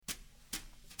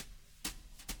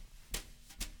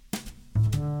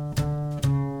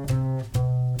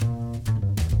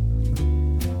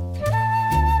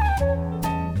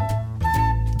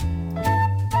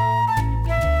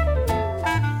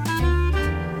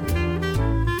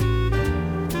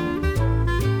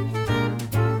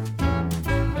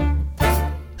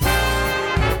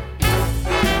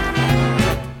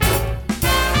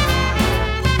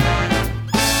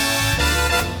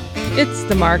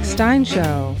The Mark Stein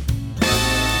Show.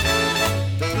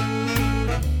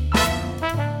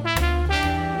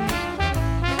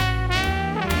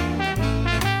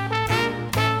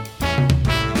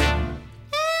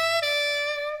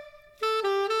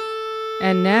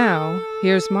 And now,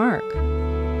 here's Mark.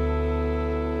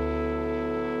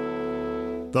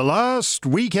 The last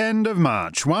weekend of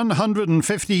March,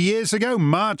 150 years ago,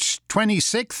 March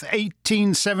 26th,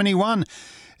 1871,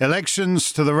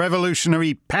 elections to the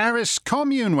revolutionary Paris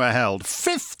Commune were held.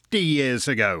 50 years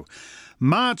ago,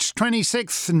 March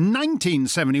 26th,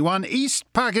 1971, East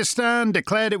Pakistan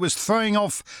declared it was throwing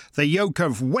off the yoke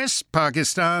of West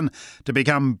Pakistan to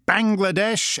become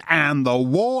Bangladesh, and the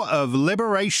War of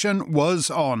Liberation was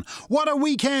on. What a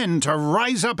weekend to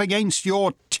rise up against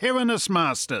your tyrannous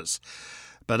masters.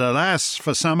 But alas,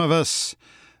 for some of us,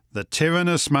 the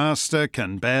tyrannous master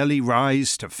can barely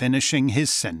rise to finishing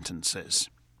his sentences.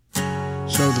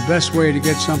 So the best way to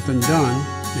get something done,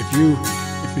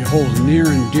 if it holds near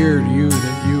and dear to you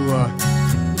that you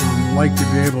like to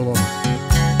be able to...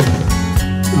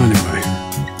 Anyway,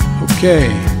 okay,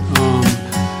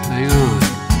 hang on.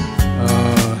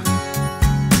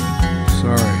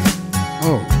 Sorry.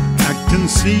 Oh. I can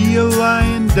see you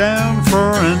lying down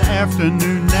for an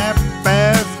afternoon nap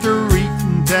after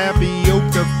eating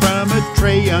tapioca from a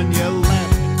tray on your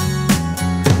lap.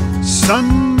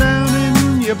 Sundown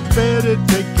and you better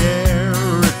take care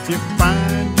if you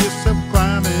find yourself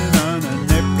climbing on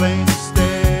an airplane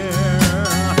stair.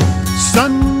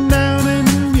 Sundown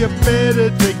and you better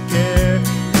take care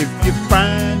if you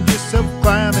find yourself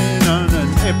climbing on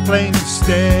an airplane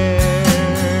stair.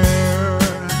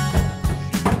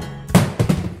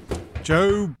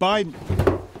 Joe Biden.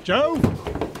 Joe?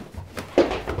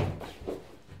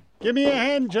 Give me a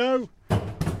hand, Joe.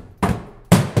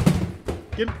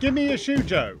 Give me a shoe,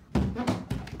 Joe.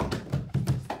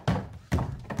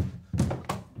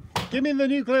 Give me the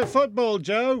nuclear football,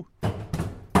 Joe.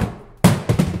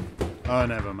 Oh,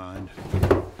 never mind.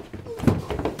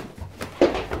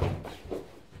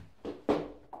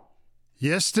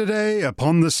 Yesterday,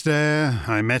 upon the stair,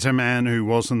 I met a man who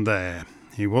wasn't there.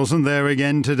 He wasn't there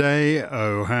again today.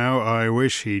 Oh, how I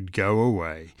wish he'd go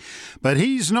away. But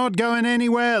he's not going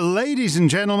anywhere. Ladies and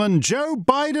gentlemen, Joe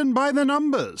Biden by the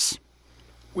numbers.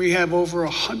 We have over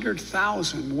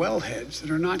 100,000 wellheads that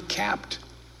are not capped,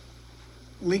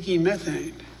 leaking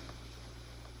methane.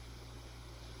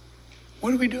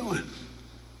 What are we doing?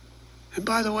 And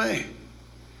by the way,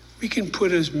 we can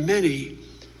put as many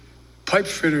pipe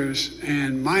fitters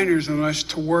and miners on us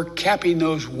to work capping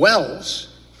those wells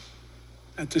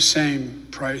at the same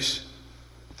price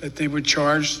that they would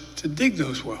charge to dig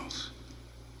those wells.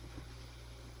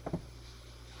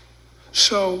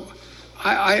 So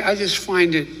I just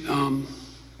find it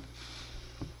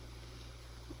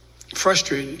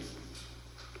frustrating.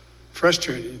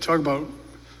 You talk about,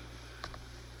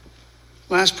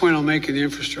 last point I'll make in the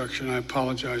infrastructure, and I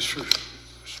apologize for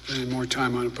spending more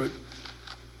time on it, but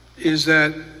is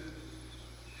that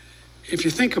if you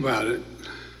think about it,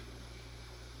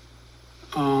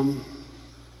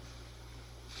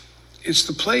 it's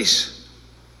the place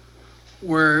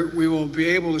where we will be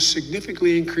able to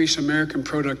significantly increase American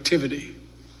productivity,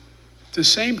 at the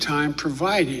same time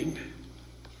providing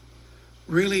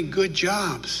really good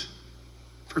jobs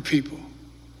for people.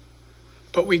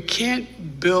 But we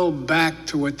can't build back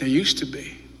to what they used to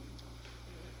be.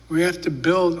 We have to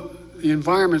build, the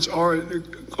environment's already,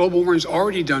 global warming's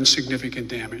already done significant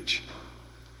damage.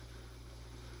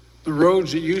 The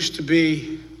roads that used to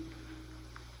be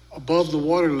above the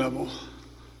water level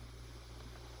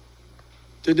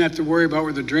didn't have to worry about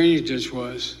where the drainage ditch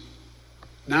was.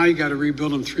 Now you got to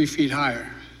rebuild them 3 feet higher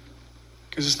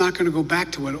because it's not going to go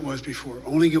back to what it was before.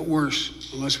 It'll only get worse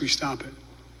unless we stop it.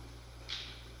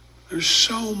 There's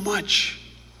so much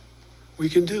we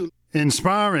can do.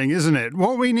 Inspiring, isn't it?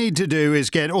 What we need to do is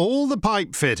get all the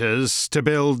pipe fitters to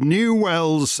build new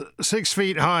wells 6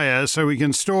 feet higher so we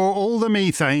can store all the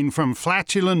methane from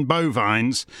flatulent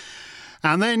bovines,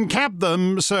 and then cap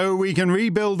them so we can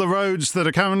rebuild the roads that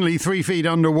are currently 3 feet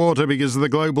underwater because of the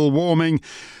global warming.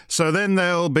 So then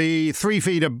they'll be 3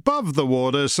 feet above the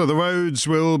water, so the roads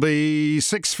will be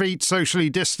 6 feet socially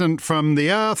distant from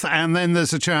the earth, and then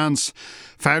there's a chance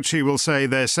Fauci will say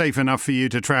they're safe enough for you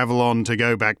to travel on to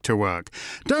go back to work.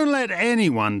 Don't let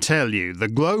anyone tell you the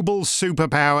global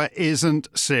superpower isn't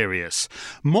serious.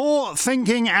 More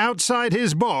thinking outside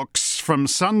his box from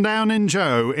Sundown in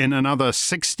Joe in another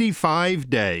 65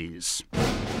 days.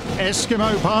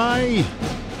 Eskimo Pie,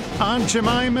 Aunt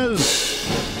Jemima's,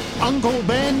 Uncle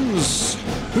Ben's,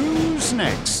 who's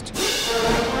next?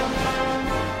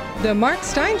 The Mark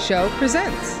Stein Show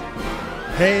presents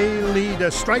Hey, leader,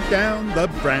 strike down the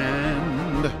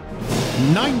brand.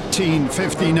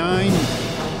 1959.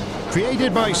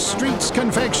 Created by Streets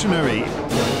Confectionery.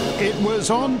 It was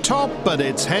on top, but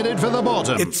it's headed for the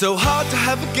bottom. It's so hard to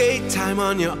have a gay time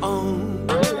on your own.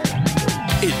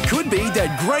 It could be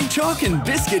that great chalk and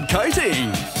biscuit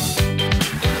coating.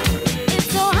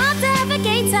 It's so hard to have a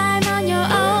gay time on your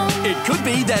own. It could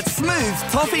be that smooth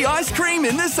toffee ice cream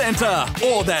in the centre.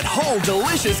 Or that whole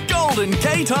delicious golden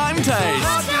gay time taste.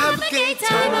 Hard to have a gay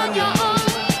time on your own.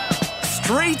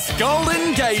 Streets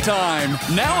Golden Gay Time.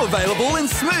 Now available in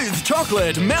smooth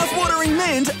chocolate, mouth-watering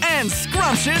mint and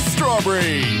scrumptious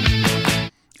strawberry.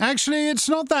 Actually, it's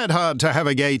not that hard to have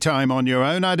a gay time on your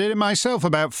own. I did it myself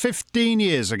about 15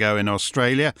 years ago in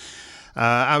Australia.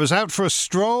 I was out for a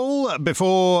stroll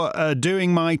before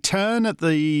doing my turn at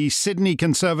the Sydney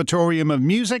Conservatorium of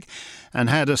Music and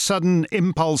had a sudden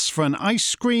impulse for an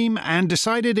ice cream and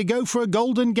decided to go for a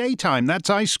golden gay time. That's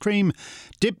ice cream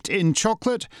dipped in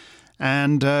chocolate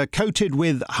and coated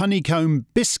with honeycomb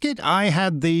biscuit. I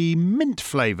had the mint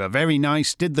flavour. Very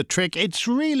nice, did the trick. It's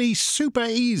really super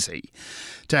easy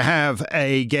to have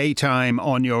a gay time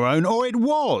on your own, or it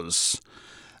was,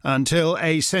 until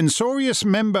a censorious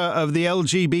member of the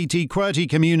LGBT QWERTY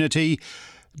community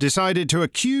decided to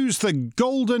accuse the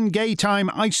Golden Gay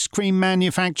Time ice cream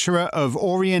manufacturer of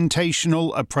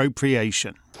orientational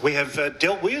appropriation. We have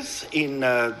dealt with in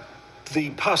the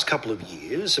past couple of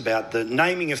years about the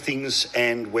naming of things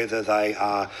and whether they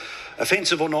are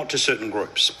offensive or not to certain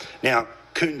groups. Now,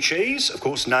 coon cheese, of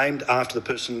course, named after the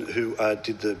person who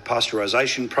did the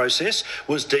pasteurisation process,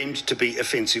 was deemed to be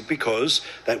offensive because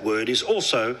that word is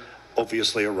also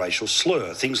obviously a racial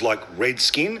slur. Things like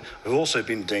redskin have also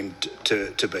been deemed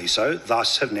to be so,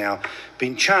 thus have now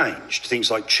been changed.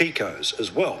 Things like Chicos as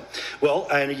well. Well,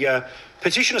 a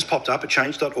petition has popped up at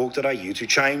change.org.au to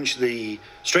change the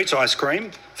Streets ice cream,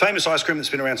 famous ice cream that's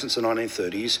been around since the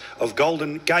 1930s, of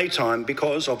Golden Gay Time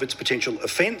because of its potential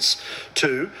offence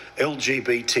to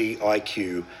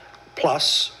LGBTIQ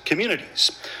plus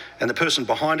communities. And the person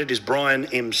behind it is Brian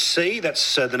MC.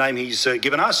 That's the name he's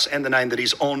given us and the name that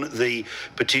is on the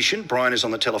petition. Brian is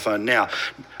on the telephone now.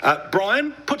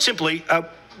 Brian, put simply,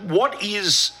 what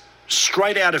is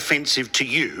straight out offensive to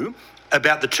you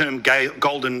about the term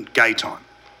golden gay time?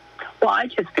 Well, I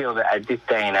just feel that at this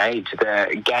day and age,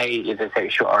 the gay is a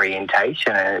sexual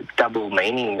orientation and it's double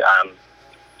meaning.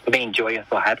 Being joyous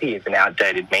or happy is an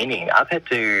outdated meaning. I've had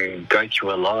to go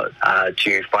through a lot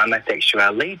to find my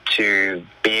sexuality, to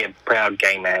be a proud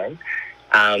gay man.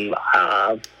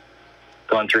 I've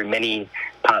gone through many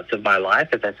parts of my life,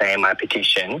 as I say in my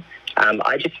petition.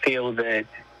 I just feel that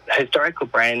historical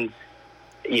brands,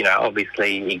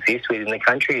 obviously exist within the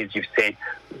country. As you've said,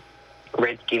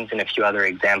 Redskins and a few other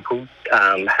examples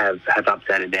have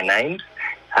updated their names.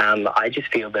 I just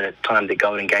feel that it's time that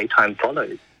Golden Gay Time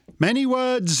follows. Many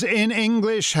words in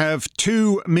English have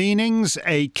two meanings.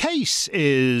 A case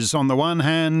is, on the one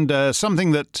hand,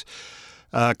 something that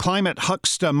climate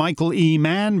huckster Michael E.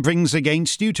 Mann brings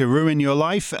against you to ruin your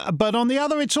life. But on the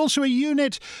other, it's also a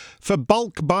unit for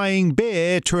bulk buying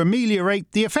beer to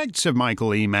ameliorate the effects of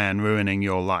Michael E. Mann ruining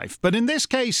your life. But in this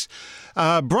case,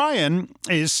 Brian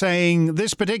is saying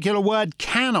this particular word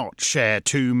cannot share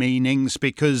two meanings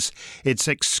because it's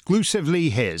exclusively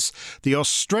his. The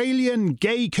Australian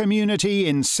gay community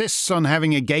insists on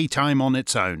having a gay time on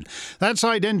its own. That's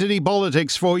identity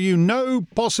politics for you. No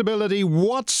possibility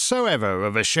whatsoever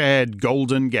of a shared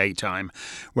golden gay time.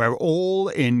 We're all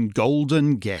in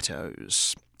golden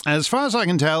ghettos. As far as I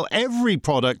can tell, every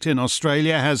product in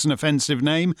Australia has an offensive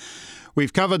name.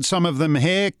 We've covered some of them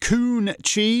here. Coon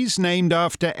cheese, named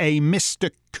after a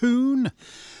Mr. Coon,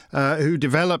 who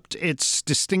developed its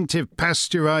distinctive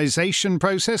pasteurisation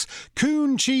process.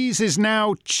 Coon cheese is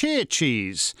now cheer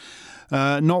cheese,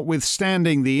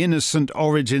 notwithstanding the innocent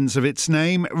origins of its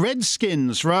name.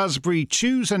 Redskins raspberry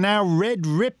chews are now Red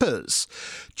Rippers.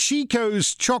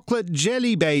 Chico's chocolate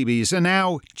jelly babies are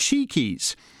now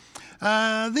Cheekies.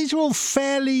 These are all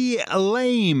fairly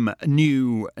lame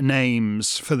new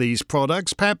names for these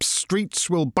products. Perhaps Streets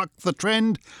will buck the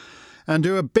trend and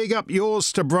do a big up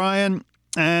yours to Brian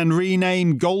and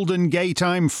rename Golden Gay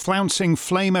Time Flouncing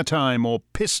Flamer Time, or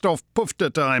Pissed Off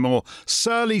Poofter Time, or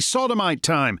Surly Sodomite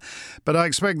Time. But I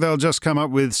expect they'll just come up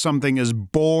with something as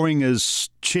boring as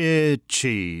Cheer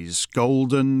Cheese,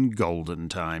 Golden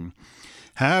Time.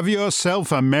 Have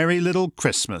yourself a merry little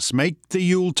Christmas. Make the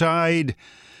Yuletide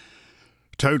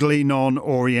totally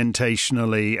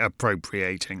non-orientationally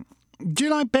appropriating. Do you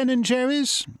like Ben &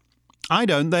 Jerry's? I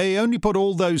don't. They only put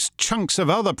all those chunks of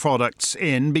other products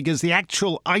in because the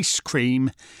actual ice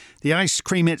cream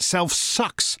itself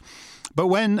sucks. But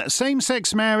when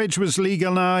same-sex marriage was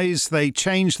legalised, they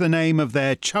changed the name of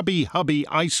their Chubby Hubby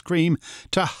ice cream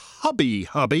to Hubby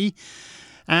Hubby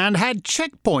and had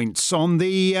checkpoints on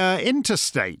the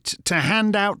interstate to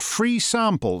hand out free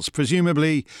samples,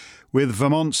 presumably with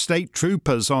Vermont state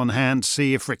troopers on hand to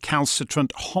see if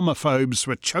recalcitrant homophobes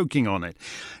were choking on it.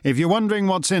 If you're wondering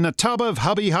what's in a tub of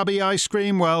Hubby Hubby ice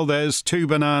cream, well, there's 2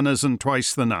 bananas and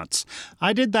twice the nuts.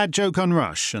 I did that joke on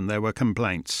Rush and there were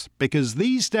complaints, because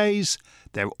these days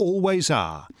there always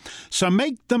are. So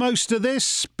make the most of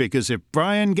this, because if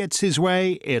Brian gets his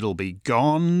way, it'll be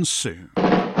gone soon.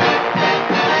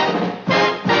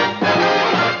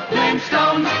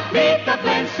 Flintstones, meet the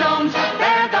Flintstones,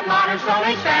 they're the modern Stone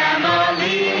Age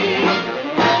family.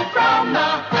 From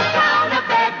the town of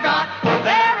Bedrock,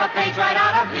 they're a page right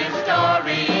out of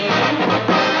history.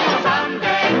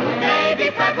 Someday,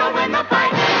 maybe Fred will win the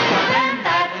fight, then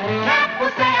that cat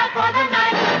will stay out for the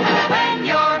night. When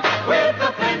you're with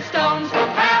the Flintstones,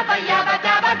 have a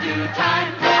yabba-dabba-doo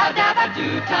time, a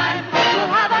dabba-doo time,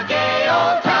 you'll have a gay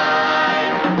old time.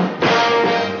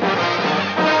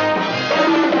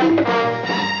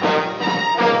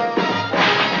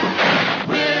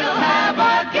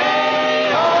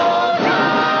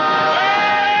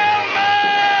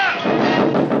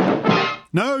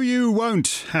 No, you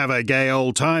won't have a gay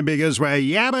old time, because we're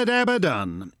yabba dabba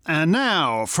done. And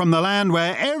now, from the land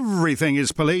where everything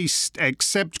is policed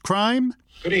except crime.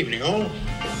 Good evening, all.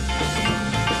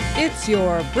 It's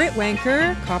your Brit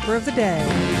Wanker Copper of the Day.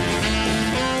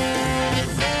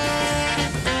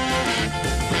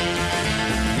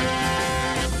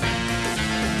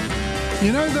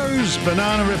 You know those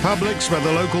banana republics where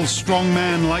the local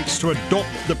strongman likes to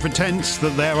adopt the pretense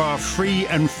that there are free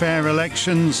and fair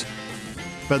elections,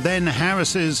 but then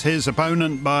harasses his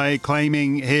opponent by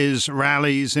claiming his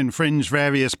rallies infringe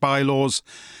various bylaws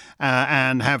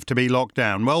and have to be locked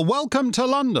down? Well, welcome to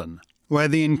London, where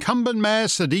the incumbent mayor,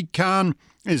 Sadiq Khan,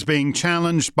 is being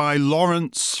challenged by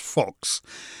Lawrence Fox.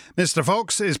 Mr.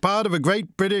 Fox is part of a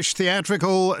great British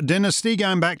theatrical dynasty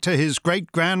going back to his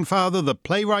great-grandfather, the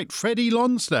playwright Freddie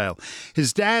Lonsdale.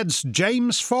 His dad's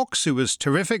James Fox, who was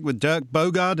terrific with Dirk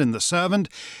Bogarde in The Servant.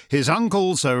 His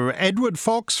uncles are Edward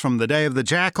Fox from The Day of the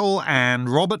Jackal and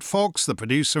Robert Fox, the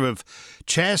producer of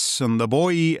Chess and The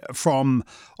Boy from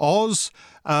Oz.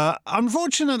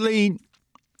 Unfortunately,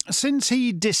 since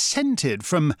he dissented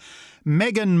from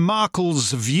Meghan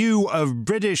Markle's view of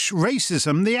British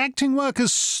racism, the acting work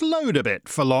has slowed a bit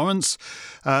for Lawrence,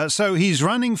 so he's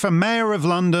running for Mayor of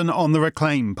London on the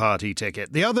Reclaim Party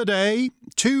ticket. The other day,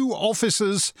 2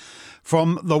 officers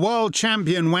from the world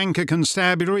champion wanker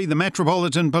constabulary, the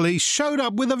Metropolitan Police, showed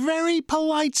up with a very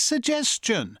polite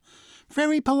suggestion.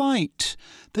 Very polite.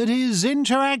 That his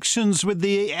interactions with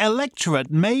the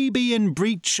electorate may be in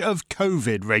breach of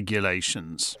COVID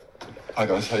regulations. Hi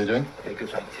guys, how you doing? Yeah, good,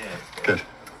 thanks, yeah. Good.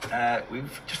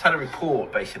 We've just had a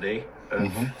report, basically,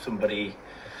 of somebody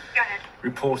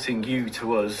reporting you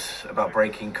to us about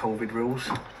breaking COVID rules.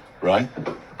 Right.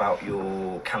 About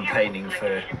your campaigning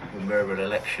for the mayoral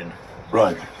election.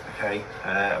 Right. Okay.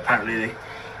 Apparently,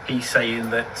 he's saying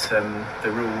that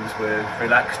the rules were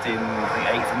relaxed in, I think,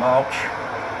 8th of March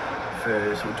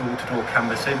for sort of door-to-door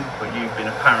canvassing, but you've been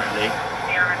apparently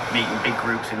meeting big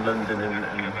groups in London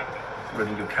and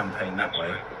running your campaign that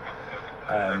way.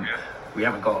 We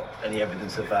haven't got any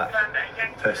evidence of that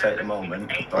per se at the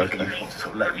moment, but I just want to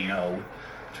sort of let you know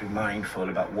to be mindful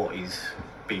about what is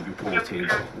being reported,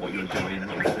 what you're doing,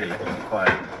 and obviously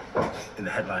quite in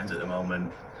the headlines at the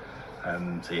moment.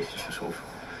 So it's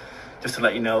just to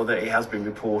let you know that it has been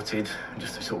reported, and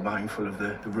just to sort of mindful of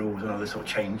the rules. I know they're sort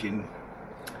of changing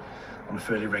on a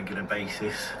fairly regular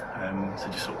basis, so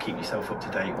just sort of keep yourself up to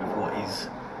date with what is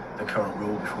the current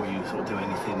rule before you sort of do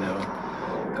anything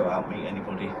or go out meet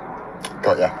anybody.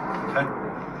 Got ya. Okay.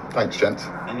 Thanks, gents.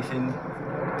 Anything?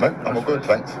 No, I'm all good,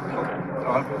 thanks. Okay.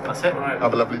 All right, that's it.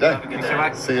 Have a lovely day. Have a good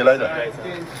day. See you later.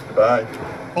 Bye.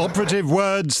 Operative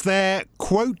words there.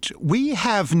 Quote, "We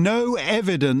have no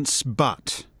evidence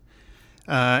but."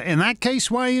 In that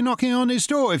case, why are you knocking on his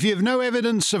door? If you have no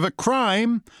evidence of a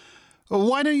crime,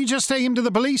 why don't you just take him to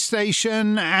the police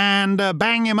station and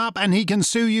bang him up and he can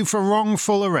sue you for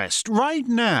wrongful arrest? Right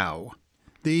now,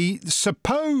 the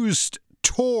supposed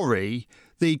Tory,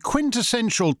 the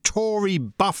quintessential Tory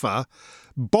buffer,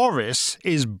 Boris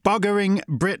is buggering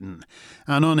Britain.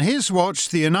 And on his watch,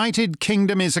 the United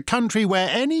Kingdom is a country where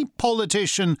any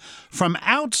politician from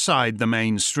outside the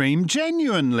mainstream,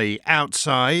 genuinely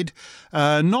outside,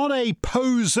 not a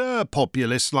poser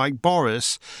populist like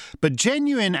Boris, but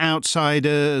genuine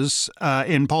outsiders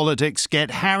in politics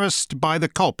get harassed by the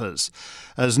coppers,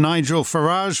 as Nigel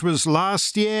Farage was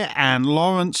last year and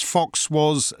Lawrence Fox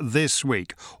was this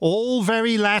week. All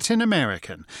very Latin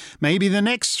American. Maybe the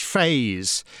next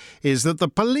phase is that the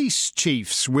police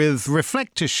chiefs with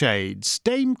reflector shades,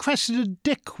 Dame Cressida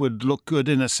Dick would look good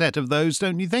in a set of those,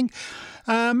 don't you think?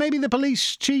 Maybe the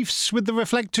police chiefs with the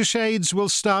reflector shades will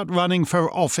start running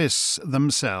for office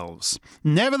themselves.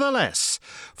 Nevertheless,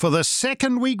 for the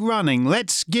second week running,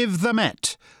 let's give the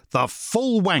Met the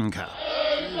full wanker.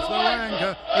 Who's the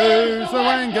wanker? Who's the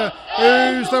wanker?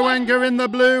 Who's the wanker in the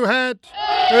blue hat?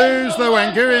 Who's the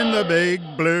wanker in the big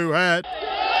blue hat?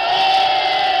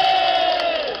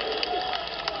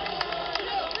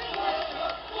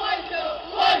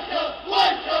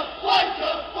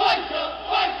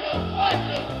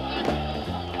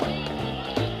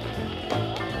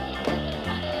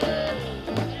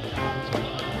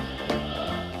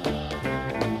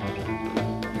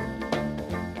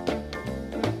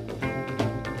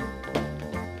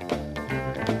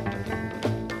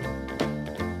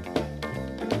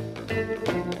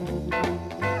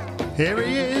 Here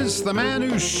he is, the man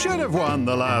who should have won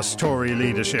the last Tory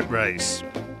leadership race.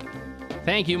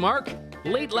 Thank you, Mark.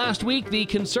 Late last week, the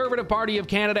Conservative Party of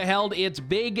Canada held its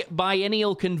big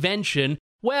biennial convention.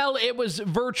 Well, it was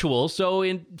virtual, so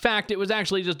in fact, it was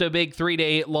actually just a big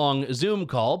 3-day-long Zoom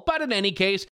call. But in any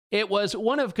case, it was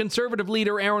one of Conservative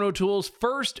leader Erin O'Toole's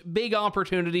first big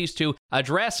opportunities to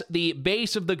address the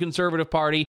base of the Conservative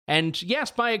Party and, yes,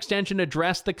 by extension,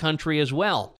 address the country as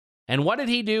well. And what did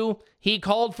he do? He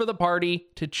called for the party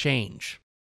to change.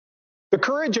 The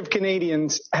courage of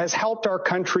Canadians has helped our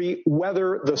country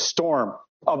weather the storm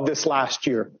of this last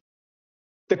year.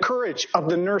 The courage of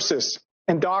the nurses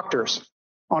and doctors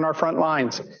on our front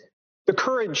lines. The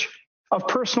courage of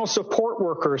personal support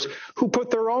workers who put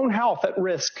their own health at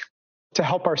risk to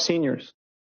help our seniors.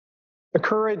 The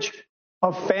courage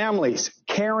of families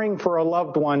caring for a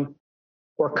loved one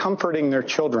or comforting their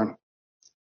children.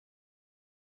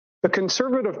 The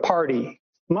Conservative Party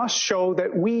must show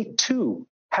that we, too,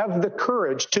 have the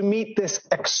courage to meet this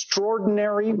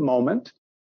extraordinary moment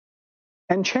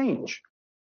and change.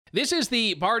 This is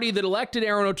the party that elected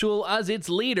Erin O'Toole as its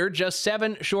leader just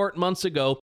 7 short months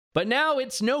ago, but now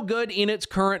it's no good in its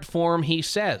current form, he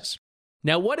says.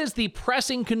 Now, what is the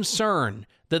pressing concern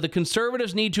that the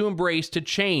Conservatives need to embrace to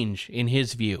change, in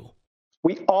his view?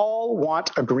 We all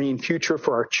want a green future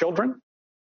for our children.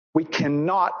 We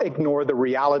cannot ignore the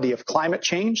reality of climate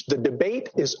change. The debate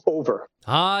is over.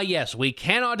 Ah, yes, we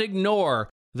cannot ignore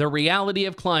the reality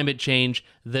of climate change.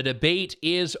 The debate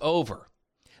is over.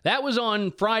 That was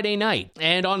on Friday night,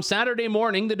 and on Saturday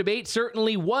morning, the debate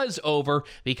certainly was over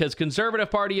because Conservative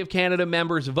Party of Canada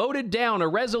members voted down a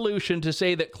resolution to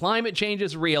say that climate change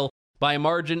is real by a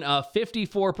margin of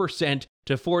 54%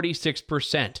 to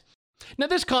 46%. Now,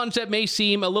 this concept may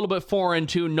seem a little bit foreign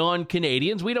to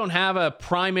non-Canadians. We don't have a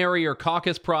primary or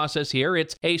caucus process here.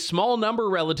 It's a small number,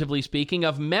 relatively speaking,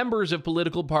 of members of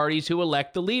political parties who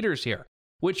elect the leaders here,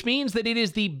 which means that it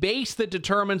is the base that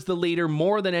determines the leader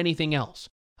more than anything else.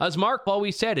 As Mark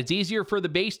always said, it's easier for the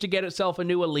base to get itself a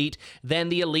new elite than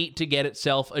the elite to get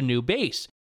itself a new base.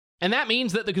 And that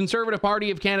means that the Conservative Party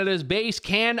of Canada's base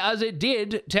can, as it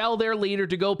did, tell their leader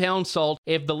to go pound salt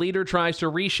if the leader tries to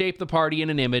reshape the party in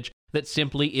an image that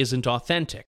simply isn't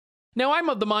authentic. Now, I'm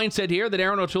of the mindset here that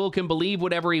Erin O'Toole can believe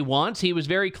whatever he wants. He was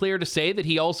very clear to say that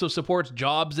he also supports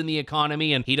jobs in the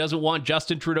economy and he doesn't want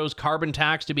Justin Trudeau's carbon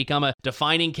tax to become a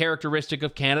defining characteristic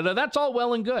of Canada. That's all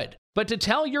well and good. But to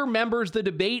tell your members the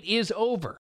debate is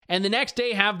over and the next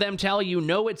day have them tell you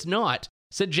no, it's not,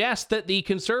 suggests that the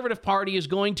Conservative Party is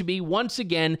going to be once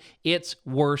again its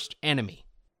worst enemy.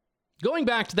 Going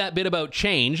back to that bit about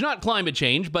change, not climate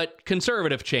change, but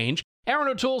conservative change, Erin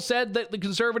O'Toole said that the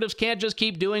Conservatives can't just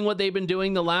keep doing what they've been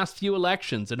doing the last few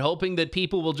elections and hoping that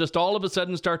people will just all of a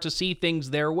sudden start to see things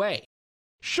their way.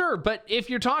 Sure, but if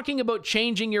you're talking about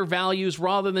changing your values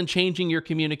rather than changing your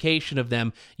communication of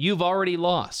them, you've already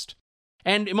lost.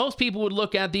 And most people would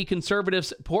look at the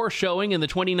Conservatives' poor showing in the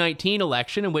 2019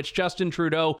 election, in which Justin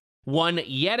Trudeau won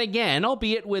yet again,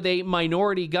 albeit with a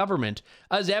minority government,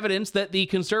 as evidence that the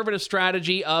Conservative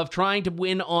strategy of trying to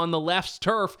win on the left's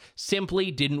turf simply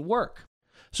didn't work.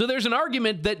 So there's an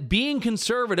argument that being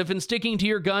conservative and sticking to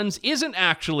your guns isn't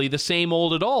actually the same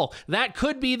old at all. That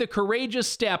could be the courageous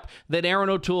step that Aaron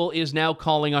O'Toole is now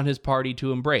calling on his party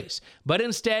to embrace. But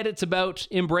instead, it's about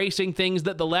embracing things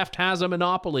that the left has a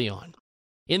monopoly on.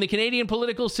 In the Canadian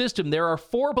political system, there are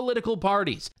 4 political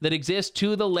parties that exist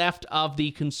to the left of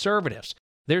the Conservatives.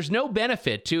 There's no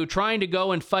benefit to trying to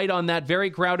go and fight on that very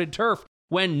crowded turf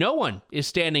when no one is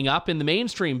standing up in the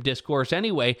mainstream discourse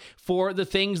anyway for the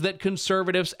things that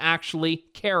Conservatives actually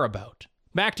care about.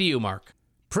 Back to you, Mark.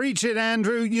 Preach it,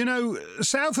 Andrew. You know,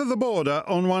 south of the border,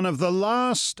 on one of the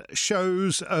last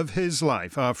shows of his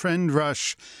life, our friend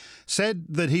Rush said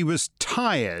that he was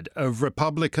tired of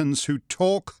Republicans who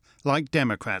talk like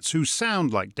Democrats, who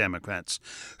sound like Democrats,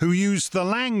 who use the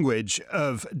language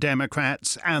of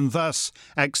Democrats and thus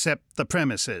accept the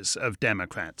premises of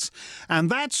Democrats. And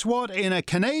that's what, in a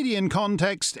Canadian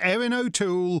context, Aaron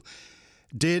O'Toole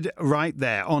did right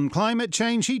there. On climate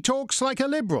change, he talks like a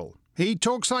Liberal. He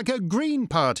talks like a Green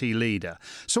Party leader.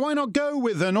 So why not go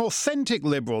with an authentic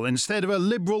Liberal instead of a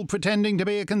Liberal pretending to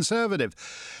be a Conservative?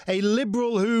 A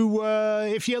Liberal who,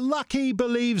 if you're lucky,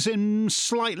 believes in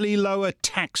slightly lower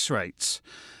tax rates,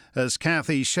 as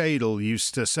Kathy Shadle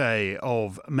used to say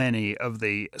of many of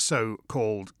the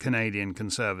so-called Canadian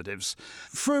Conservatives.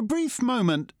 For a brief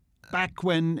moment, back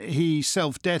when he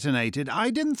self-detonated, I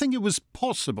didn't think it was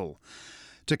possible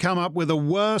to come up with a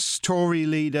worse Tory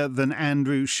leader than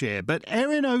Andrew Scheer, but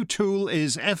Aaron O'Toole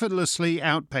is effortlessly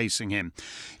outpacing him.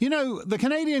 You know, the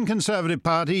Canadian Conservative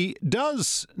Party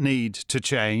does need to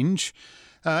change.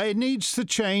 It needs to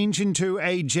change into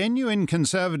a genuine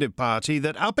Conservative Party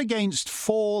that, up against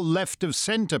 4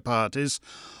 left-of-centre parties,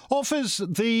 offers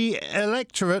the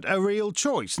electorate a real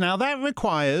choice. Now, that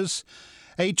requires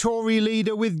a Tory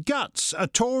leader with guts, a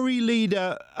Tory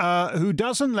leader who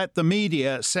doesn't let the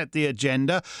media set the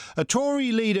agenda, a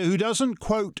Tory leader who doesn't,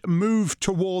 quote, move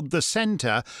toward the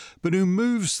centre, but who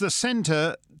moves the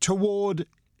centre toward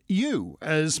you,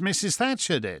 as Mrs.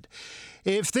 Thatcher did.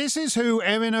 If this is who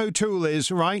Aaron O'Toole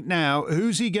is right now,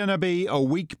 who's he going to be a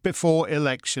week before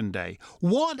Election Day?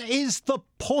 What is the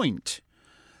point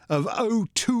of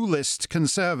O'Toolist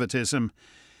conservatism,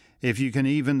 if you can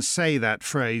even say that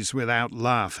phrase without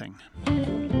laughing?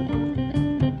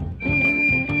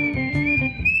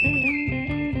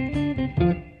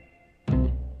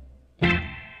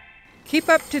 Keep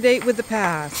up to date with the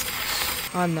past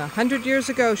on the 100 Years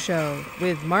Ago Show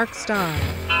with Mark Stein.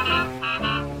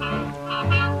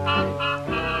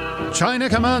 China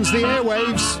commands the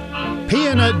airwaves,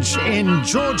 peonage in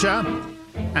Georgia,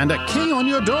 and a king on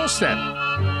your doorstep.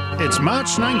 It's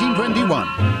March 1921.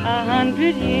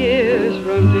 100 years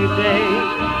from today.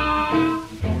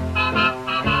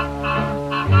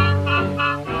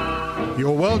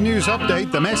 Your World News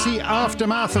Update. The messy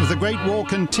aftermath of the Great War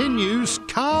continues.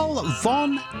 Karl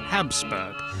von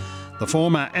Habsburg, the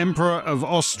former Emperor of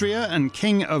Austria and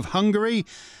King of Hungary,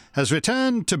 has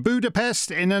returned to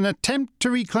Budapest in an attempt to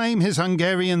reclaim his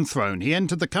Hungarian throne. He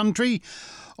entered the country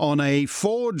on a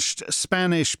forged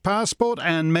Spanish passport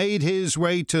and made his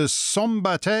way to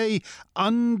Szombathely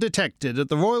undetected. At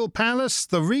the Royal Palace,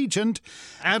 the regent,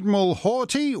 Admiral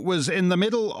Horthy, was in the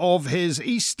middle of his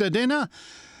Easter dinner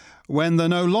when the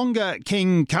no longer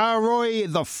King Károly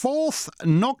IV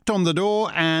knocked on the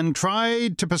door and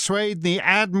tried to persuade the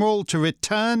Admiral to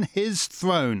return his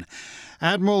throne.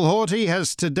 Admiral Horthy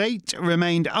has to date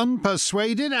remained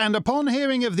unpersuaded, and upon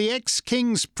hearing of the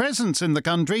ex-king's presence in the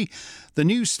country, the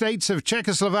new states of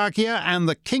Czechoslovakia and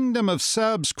the Kingdom of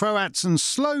Serbs, Croats and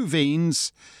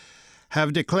Slovenes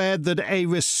have declared that a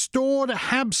restored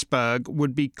Habsburg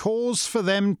would be cause for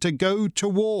them to go to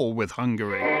war with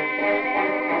Hungary.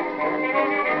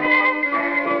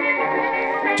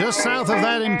 Just south of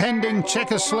that impending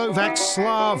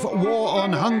Czechoslovak-Slav war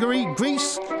on Hungary,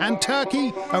 Greece and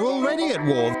Turkey are already at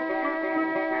war.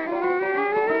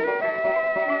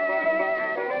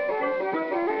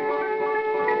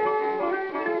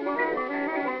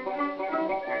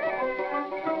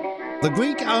 The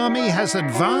Greek army has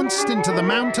advanced into the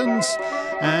mountains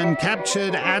and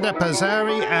captured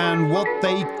Adapazari and what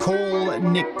they call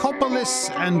Nicopolis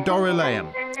and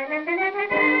Dorylaeum.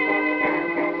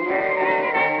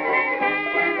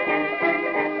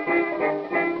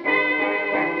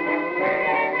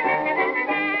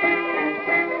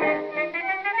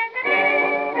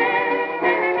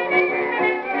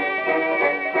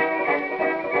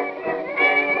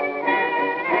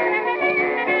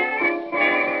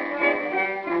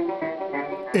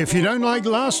 If you don't like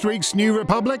last week's New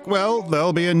Republic, well,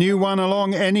 there'll be a new one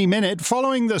along any minute.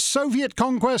 Following the Soviet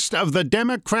conquest of the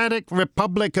Democratic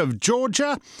Republic of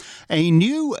Georgia, a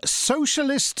new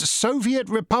Socialist Soviet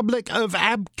Republic of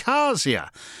Abkhazia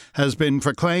has been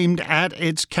proclaimed at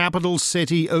its capital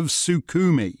city of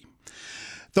Sukhumi.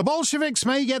 The Bolsheviks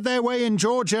may get their way in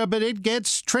Georgia, but it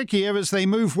gets trickier as they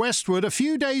move westward. A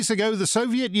few days ago, the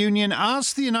Soviet Union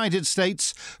asked the United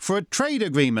States for a trade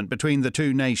agreement between the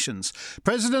two nations.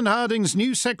 President Harding's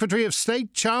new Secretary of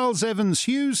State, Charles Evans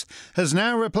Hughes, has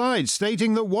now replied,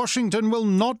 stating that Washington will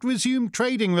not resume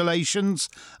trading relations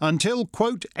until,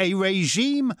 quote, a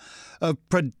regime of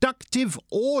productive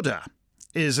order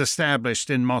is established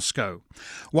in Moscow.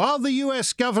 While the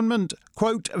US government,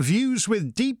 quote, views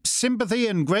with deep sympathy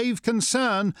and grave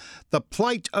concern the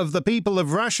plight of the people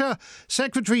of Russia,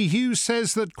 Secretary Hughes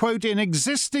says that, quote, in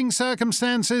existing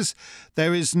circumstances,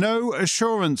 there is no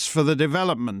assurance for the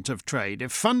development of trade.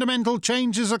 If fundamental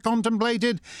changes are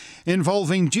contemplated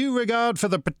involving due regard for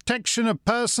the protection of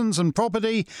persons and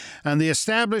property and the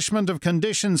establishment of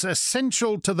conditions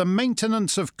essential to the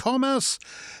maintenance of commerce,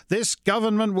 this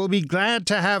government will be glad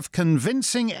to have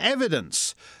convincing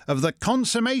evidence of the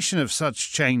consummation of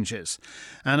such changes.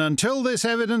 And until this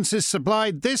evidence is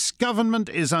supplied, this government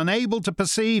is unable to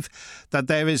perceive that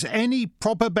there is any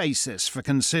proper basis for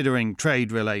considering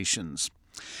trade relations.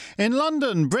 In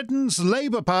London, Britain's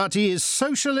Labour Party is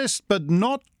socialist but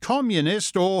not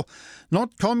communist, or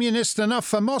not communist enough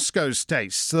for Moscow's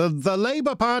tastes. The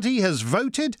Labour Party has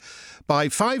voted by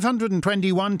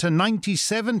 521 to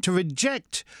 97 to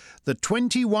reject the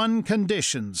 21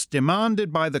 conditions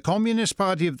demanded by the Communist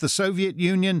Party of the Soviet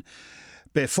Union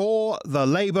before the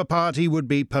Labour Party would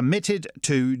be permitted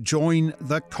to join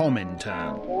the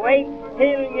Comintern. Wait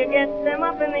till you get them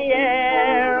up in the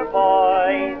air,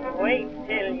 boys. Wait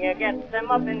till you get them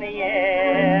up in the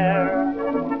air.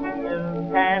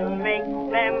 You can make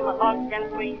them hug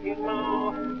and squeeze you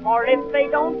too, or if they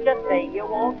don't, just say you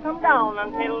won't come down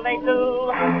until they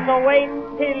do. So wait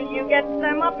till you get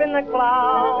them up in the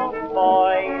clouds,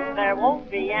 boys. There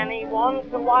won't be anyone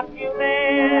to watch you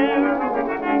there.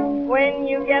 When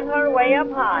you get her way up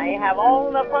high, have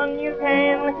all the fun you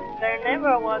can. There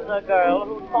never was a girl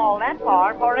who'd fall that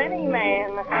far for any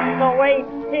man. So wait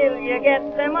till you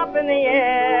get them up in the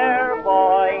air,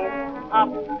 boys. Up,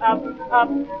 up, up,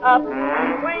 up,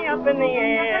 way up in the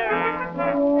air.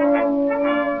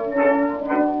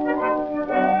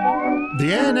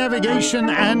 The Air Navigation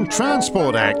and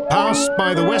Transport Act, passed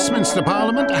by the Westminster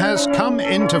Parliament, has come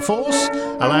into force,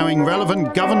 allowing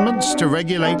relevant governments to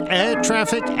regulate air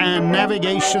traffic and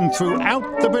navigation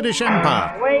throughout the British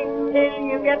Empire. Wait till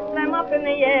you get them up in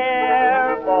the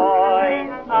air, boys.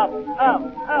 Up, up,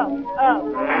 up, up,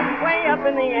 way up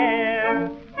in the air.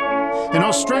 In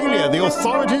Australia, the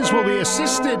authorities will be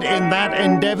assisted in that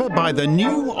endeavour by the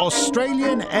new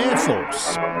Australian Air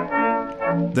Force.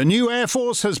 The new Air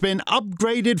Force has been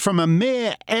upgraded from a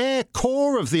mere Air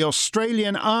Corps of the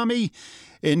Australian Army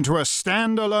into a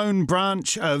standalone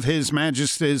branch of His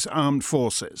Majesty's Armed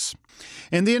Forces.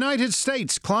 In the United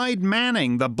States, Clyde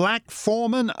Manning, the black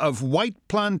foreman of white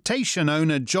plantation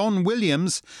owner John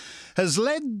Williams, has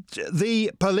led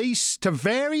the police to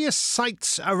various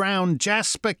sites around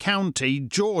Jasper County,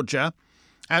 Georgia,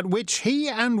 at which he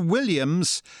and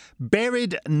Williams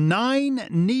buried 9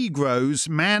 Negroes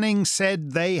Manning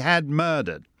said they had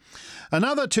murdered.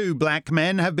 Another 2 black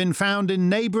men have been found in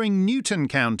neighbouring Newton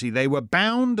County. They were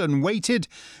bound and weighted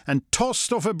and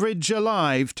tossed off a bridge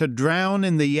alive to drown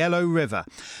in the Yellow River.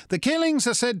 The killings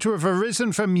are said to have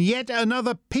arisen from yet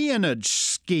another peonage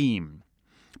scheme,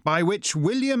 by which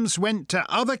Williams went to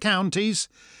other counties,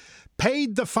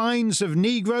 paid the fines of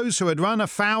Negroes who had run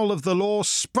afoul of the law,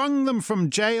 sprung them from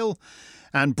jail,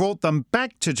 and brought them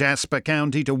back to Jasper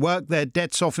County to work their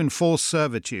debts off in forced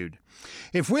servitude.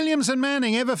 If Williams and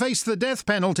Manning ever face the death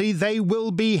penalty, they will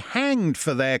be hanged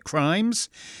for their crimes.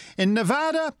 In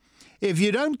Nevada, if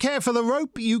you don't care for the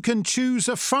rope, you can choose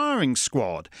a firing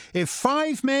squad. If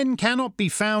 5 men cannot be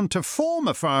found to form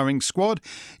a firing squad,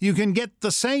 you can get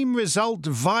the same result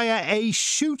via a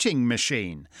shooting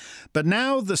machine. But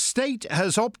now the state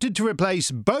has opted to replace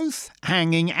both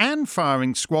hanging and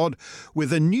firing squad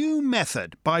with a new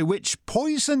method by which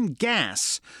poison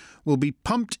gas will be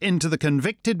pumped into the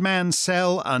convicted man's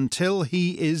cell until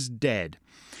he is dead.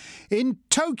 In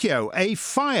Tokyo, a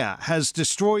fire has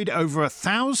destroyed over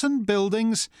 1,000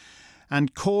 buildings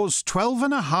and caused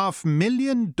 $12.5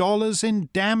 million in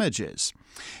damages.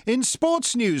 In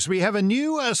sports news, we have a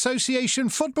new association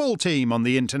football team on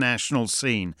the international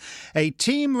scene. A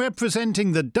team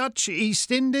representing the Dutch East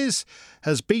Indies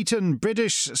has beaten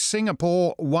British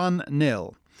Singapore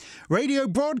 1-0. Radio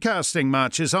broadcasting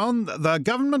marches on. The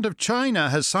government of China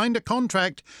has signed a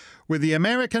contract with the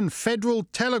American Federal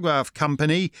Telegraph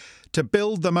Company to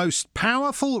build the most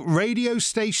powerful radio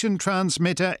station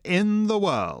transmitter in the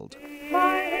world.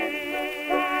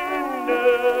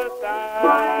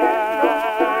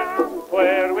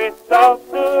 Where we stop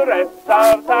to rest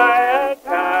our tired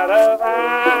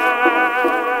caravan.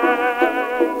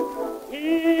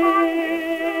 Hindustan,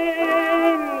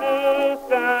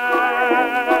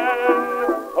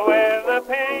 where the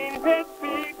painted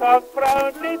peacock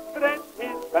proudly spreads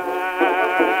his band.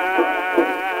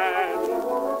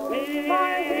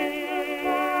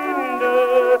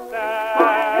 Hindustan,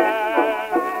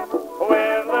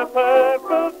 where the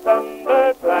purple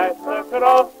thunder flashes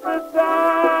across the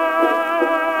sand.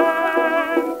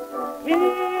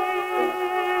 Hindustan,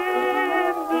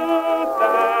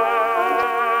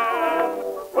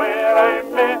 where I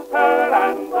met her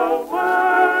and the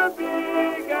world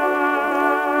began.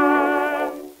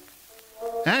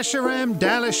 Asharam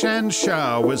Dalashan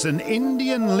Shah was an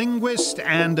Indian linguist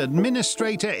and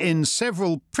administrator in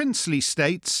several princely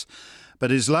states,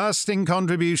 but his lasting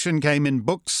contribution came in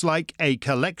books like a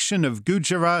collection of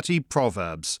Gujarati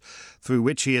proverbs, through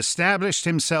which he established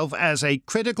himself as a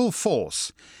critical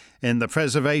force in the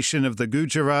preservation of the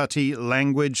Gujarati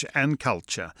language and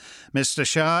culture. Mr.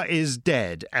 Shah is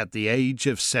dead at the age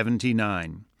of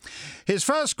 79. His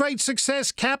first great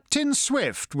success, Captain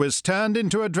Swift, was turned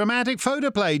into a dramatic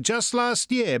photoplay just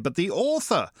last year, but the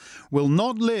author will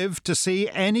not live to see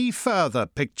any further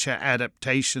picture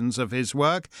adaptations of his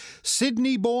work.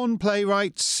 Sydney-born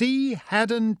playwright C.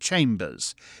 Haddon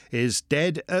Chambers is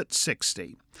dead at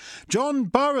 60. John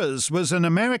Burroughs was an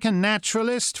American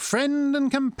naturalist, friend and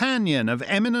companion of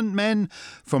eminent men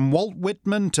from Walt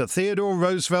Whitman to Theodore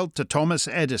Roosevelt to Thomas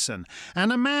Edison,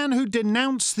 and a man who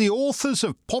denounced the authors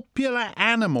of popular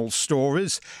animal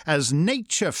stories as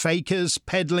nature fakers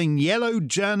peddling yellow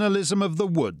journalism of the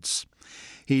woods.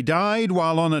 He died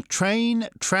while on a train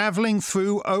travelling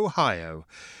through Ohio,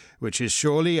 which is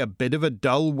surely a bit of a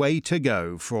dull way to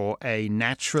go for a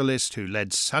naturalist who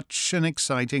led such an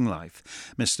exciting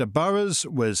life. Mr. Burroughs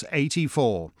was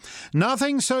 84.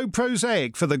 Nothing so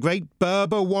prosaic for the great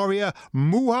Berber warrior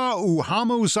Muha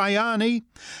Uhamu Zayani,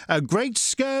 a great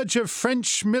scourge of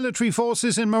French military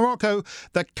forces in Morocco.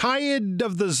 The Qaid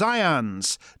of the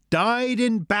Zayans died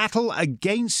in battle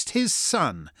against his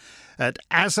son at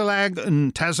Azalag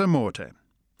and Tazamorte.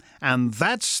 And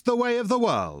that's the way of the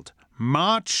world.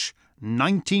 March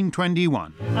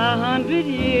 1921. 100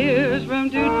 years from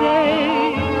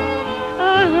today,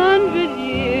 100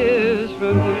 years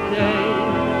from today.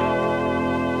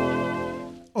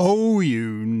 Oh,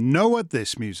 you know what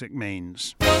this music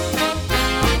means.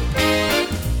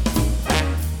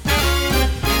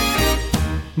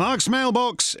 Mark's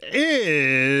Mailbox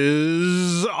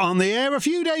is on the air. A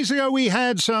few days ago we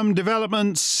had some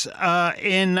developments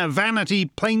in Vanity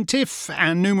plaintiff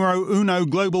and numero uno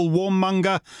global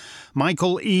warmonger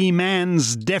Michael E.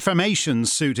 Mann's defamation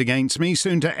suit against me,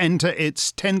 soon to enter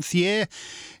its 10th year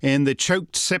in the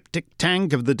choked septic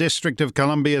tank of the District of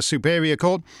Columbia Superior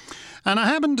Court. And I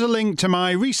happened to link to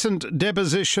my recent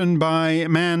deposition by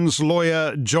Mann's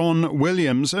lawyer, John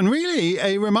Williams, and really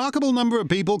a remarkable number of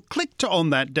people clicked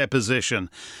on that deposition.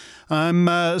 I'm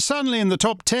suddenly in the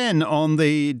top 10 on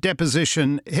the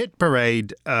deposition hit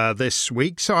parade this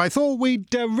week, so I thought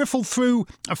we'd riffle through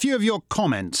a few of your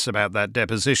comments about that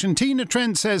deposition. Tina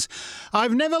Trent says,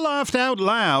 I've never laughed out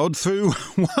loud through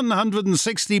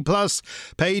 160 plus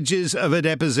pages of a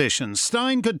deposition.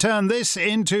 Stein could turn this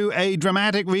into a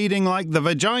dramatic reading like the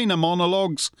vagina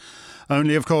monologues,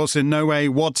 only of course in no way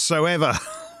whatsoever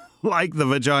like the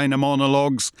vagina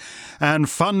monologues, and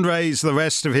fundraise the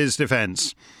rest of his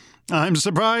defence. I'm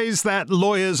surprised that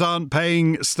lawyers aren't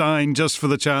paying Stein just for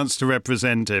the chance to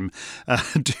represent him.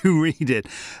 Do read it.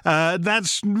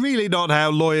 That's really not how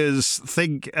lawyers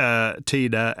think,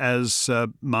 Tina, as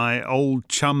my old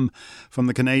chum from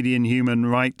the Canadian human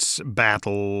rights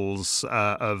battles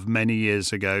of many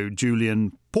years ago,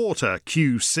 Julian Porter,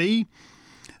 QC,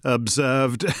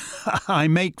 observed, I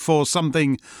make for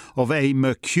something of a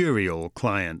mercurial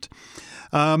client.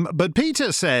 But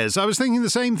Peter says, I was thinking the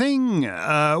same thing.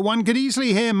 One could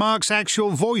easily hear Mark's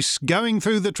actual voice going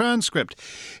through the transcript.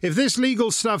 If this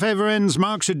legal stuff ever ends,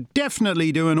 Mark should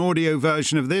definitely do an audio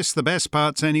version of this, the best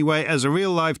parts anyway, as a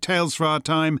real-life Tales for Our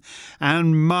Time,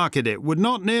 and market it. Would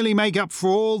not nearly make up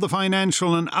for all the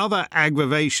financial and other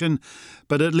aggravation,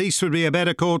 but at least would be a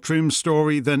better courtroom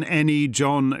story than any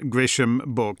John Grisham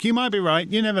book. You might be right,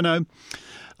 you never know.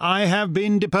 I have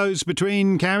been deposed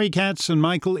between Carrie Katz and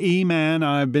Michael E. Mann.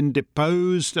 I've been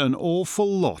deposed an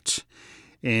awful lot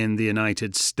in the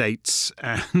United States,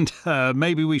 and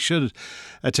maybe we should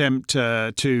attempt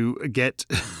to get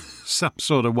some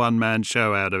sort of one-man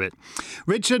show out of it.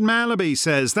 Richard Malaby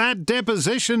says, that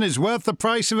deposition is worth the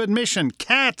price of admission.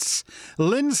 Cats!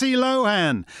 Lindsay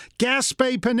Lohan,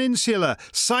 Gaspé Peninsula,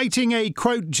 citing a,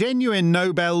 quote, genuine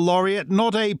Nobel laureate,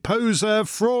 not a poser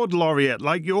fraud laureate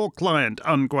like your client,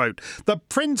 unquote. The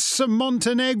Prince of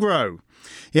Montenegro.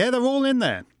 Yeah, they're all in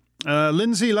there.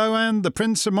 Lindsay Lohan, the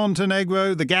Prince of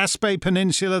Montenegro, the Gaspé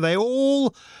Peninsula, they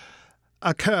all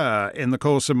occur in the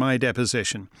course of my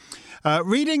deposition.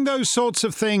 Reading those sorts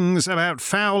of things about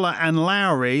Fowler and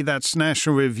Lowry, that's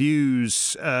National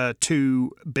Review's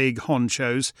two big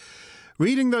honchos,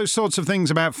 reading those sorts of things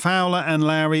about Fowler and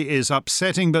Lowry is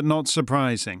upsetting but not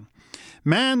surprising.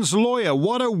 Man's lawyer,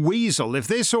 what a weasel. If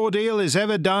this ordeal is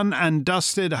ever done and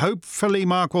dusted, hopefully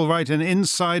Mark will write an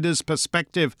insider's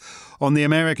perspective on the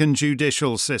American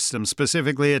judicial system,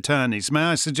 specifically attorneys. May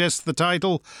I suggest the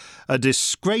title? A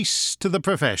Disgrace to the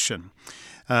Profession.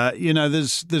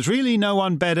 There's really no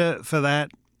one better for that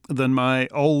than my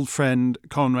old friend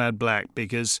Conrad Black,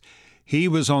 because he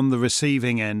was on the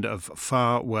receiving end of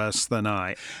far worse than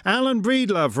I. Alan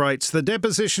Breedlove writes, the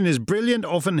deposition is brilliant,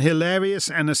 often hilarious,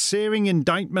 and a searing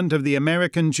indictment of the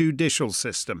American judicial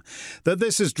system. That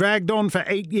this has dragged on for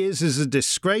 8 years is a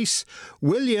disgrace.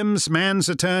 Williams, Mann's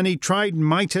attorney, tried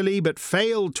mightily but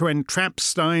failed to entrap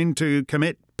Stein to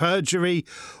commit perjury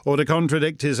or to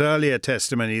contradict his earlier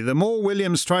testimony. The more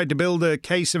Williams tried to build a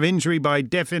case of injury by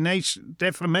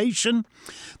defamation,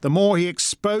 the more he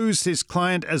exposed his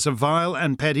client as a vile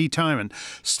and petty tyrant.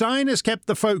 Stein has kept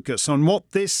the focus on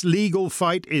what this legal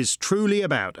fight is truly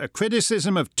about, a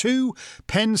criticism of 2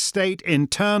 Penn State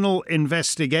internal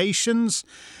investigations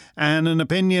and an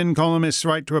opinion columnist's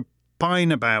right to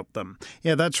opine about them.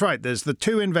 Yeah, that's right. There's the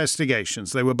 2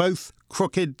 investigations. They were both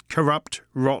crooked, corrupt,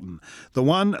 rotten. The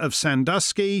one of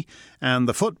Sandusky and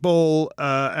the football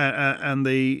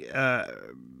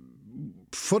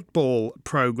football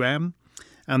program,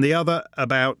 and the other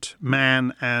about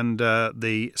Mann and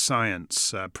the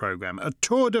science program. A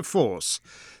tour de force,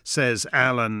 says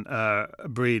Alan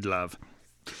Breedlove.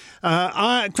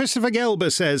 Christopher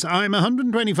Gelber says, I'm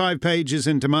 125 pages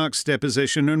into Mark's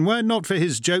deposition, and were it not for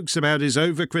his jokes about his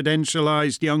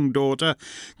over-credentialized young daughter,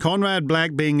 Conrad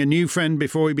Black being a new friend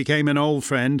before he became an old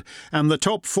friend, and the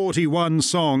Top 41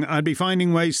 song, I'd be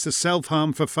finding ways to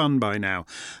self-harm for fun by now.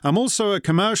 I'm also a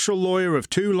commercial lawyer of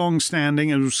too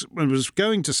long-standing, and was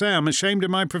going to say I'm ashamed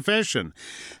of my profession,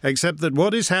 except that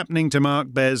what is happening to Mark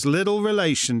bears little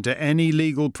relation to any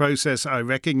legal process I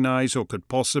recognize or could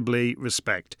possibly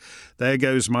respect. There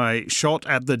goes my shot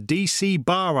at the DC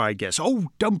bar, I guess. Oh,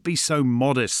 don't be so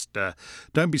modest.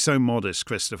 Don't be so modest,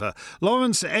 Christopher.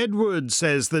 Lawrence Edwards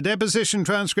says, the deposition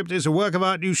transcript is a work of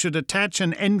art. You should attach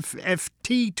an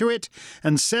NFT to it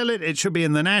and sell it. It should be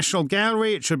in the National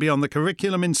Gallery. It should be on the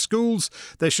curriculum in schools.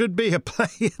 There should be a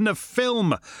play and a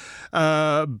film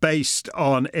based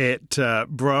on it.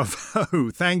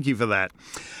 Bravo. Thank you for that.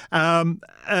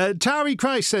 Tari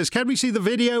Christ says, can we see the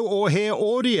video or hear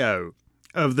audio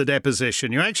of the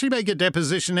deposition? You actually make a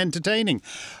deposition entertaining.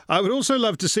 I would also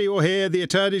love to see or hear the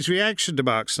attorney's reaction to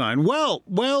Mark Stein.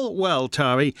 Well,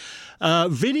 Tari,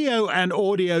 video and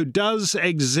audio does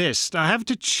exist. I have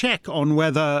to check on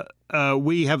whether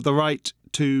we have the right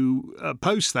to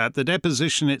post that. The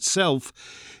deposition itself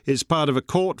is part of a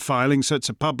court filing, so it's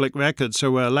a public record, so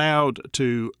we're allowed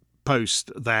to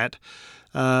post that.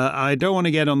 I don't want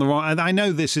to get on the wrong... I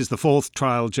know this is the 4th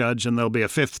trial judge and there'll be a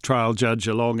 5th trial judge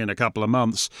along in a couple of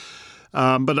months.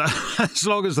 But as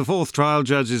long as the 4th trial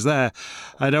judge is there,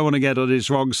 I don't want to get on his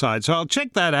wrong side. So I'll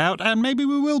check that out, and maybe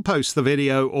we will post the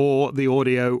video or the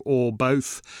audio or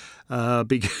both.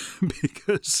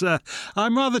 Because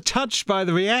I'm rather touched by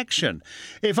the reaction.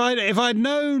 If I'd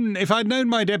known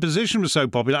my deposition was so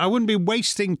popular, I wouldn't be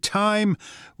wasting time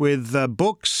with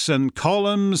books and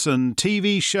columns and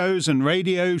TV shows and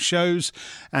radio shows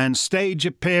and stage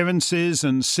appearances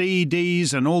and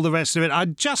CDs and all the rest of it.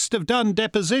 I'd just have done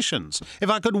depositions. If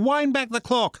I could wind back the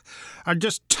clock, I'd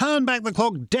just turn back the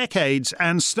clock decades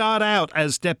and start out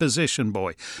as deposition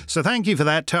boy. So thank you for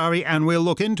that, Tari, and we'll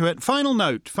look into it. Final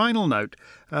note.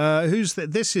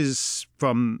 This is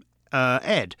from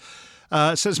Ed.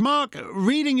 Says, Mark,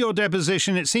 reading your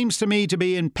deposition, it seems to me to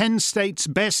be in Penn State's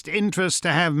best interest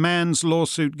to have Mann's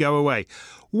lawsuit go away.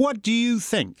 What do you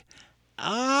think?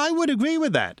 I would agree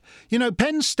with that. You know,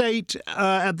 Penn State,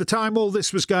 at the time all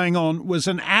this was going on, was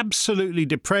an absolutely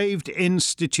depraved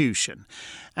institution.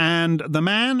 And the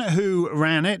man who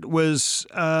ran it was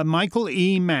Michael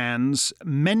E. Mann's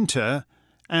mentor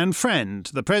and friend,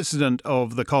 the president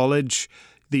of the college,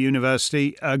 the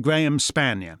university, Graham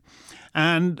Spanier.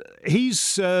 And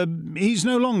he's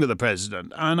no longer the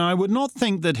president. And I would not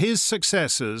think that his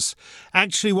successors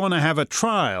actually want to have a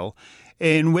trial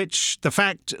in which the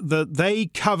fact that they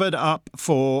covered up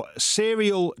for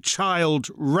serial child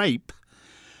rape,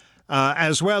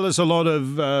 as well as a lot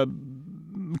of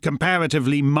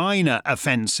comparatively minor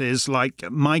offences like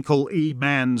Michael E.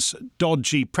 Mann's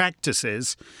dodgy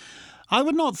practices, I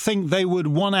would not think they would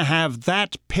want to have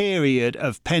that period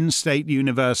of Penn State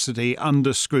University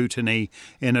under scrutiny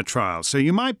in a trial. So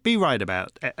you might be right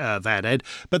about that, Ed.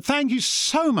 But thank you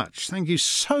so much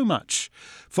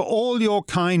for all your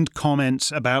kind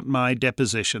comments about my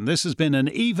deposition. This has been an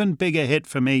even bigger hit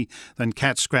for me than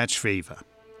cat scratch fever.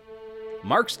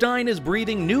 Mark Stein is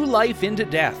breathing new life into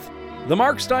death. The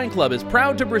Mark Stein Club is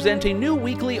proud to present a new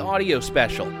weekly audio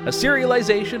special, a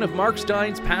serialization of Mark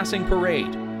Stein's passing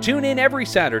parade. Tune in every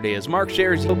Saturday as Mark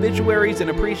shares obituaries and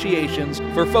appreciations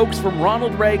for folks from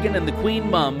Ronald Reagan and the Queen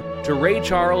Mum to Ray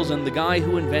Charles and the guy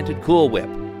who invented Cool Whip,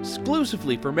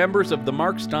 exclusively for members of the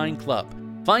Mark Stein Club.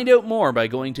 Find out more by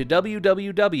going to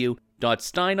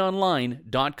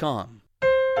www.steinonline.com.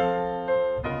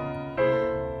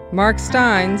 Mark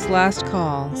Stein's last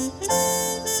call.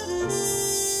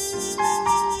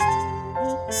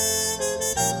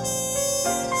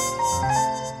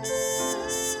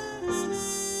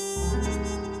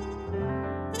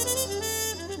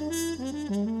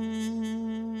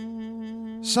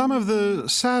 Some of the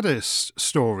saddest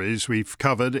stories we've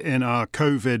covered in our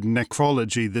COVID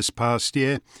necrology this past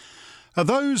year are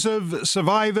those of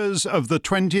survivors of the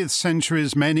 20th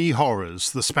century's many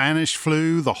horrors, the Spanish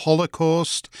flu, the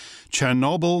Holocaust,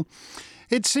 Chernobyl.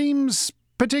 It seems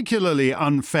particularly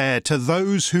unfair to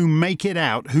those who make it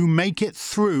out, who make it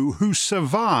through, who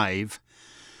survive,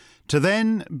 to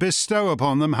then bestow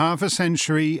upon them a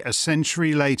century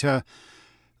later,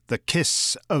 the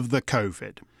kiss of the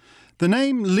COVID. The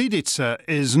name Lidice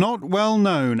is not well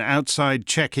known outside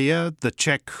Czechia, the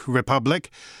Czech Republic,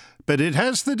 but it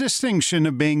has the distinction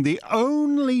of being the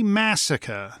only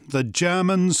massacre the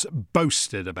Germans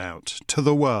boasted about to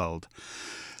the world.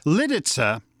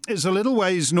 Lidice is a little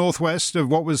ways northwest of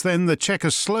what was then the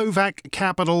Czechoslovak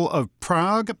capital of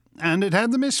Prague, and it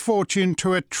had the misfortune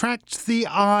to attract the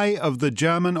eye of the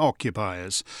German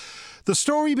occupiers. The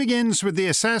story begins with the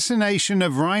assassination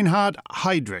of Reinhard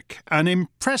Heydrich, an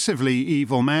impressively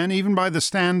evil man, even by the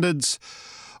standards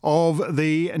of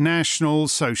the National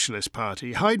Socialist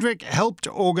Party. Heydrich helped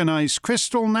organize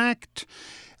Kristallnacht.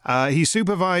 He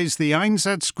supervised the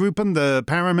Einsatzgruppen, the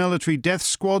paramilitary death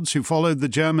squads who followed the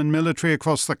German military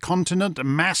across the continent,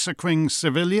 massacring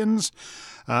civilians,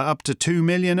 up to 2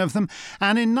 million of them.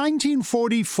 And in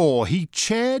 1944, he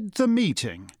chaired the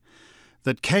meeting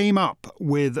that came up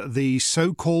with the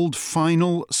so-called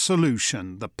final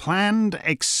solution, the planned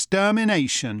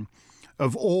extermination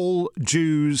of all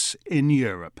Jews in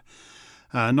Europe.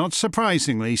 Not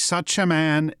surprisingly, such a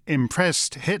man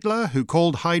impressed Hitler, who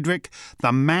called Heydrich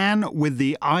the man with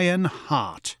the iron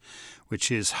heart, which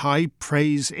is high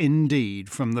praise indeed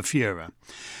from the Führer.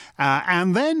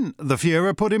 And then the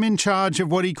Führer put him in charge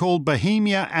of what he called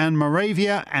Bohemia and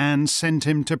Moravia and sent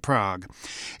him to Prague.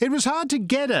 It was hard to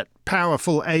get at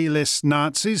powerful A-list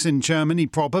Nazis in Germany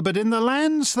proper, but in the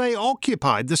lands they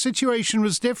occupied, the situation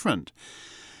was different.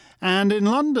 And in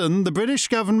London, the British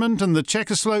government and the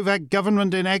Czechoslovak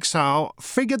government in exile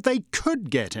figured they could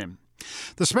get him.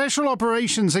 The Special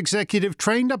Operations Executive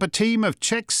trained up a team of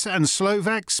Czechs and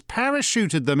Slovaks,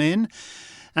 parachuted them in,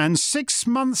 and 6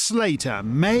 months later,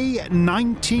 May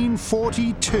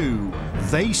 1942,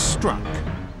 they struck.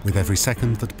 With every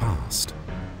second that passed,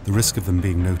 the risk of them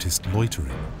being noticed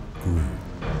loitering grew.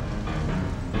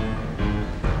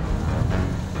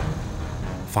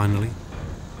 Finally,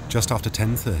 just after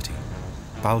 10:30,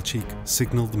 Balchik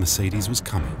signalled the Mercedes was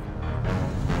coming.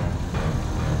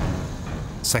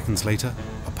 Seconds later,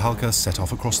 a Palka set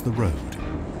off across the road.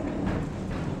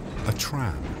 A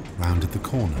tram rounded the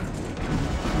corner.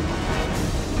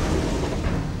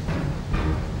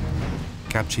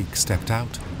 Kabchik stepped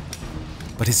out,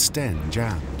 but his sten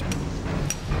jammed.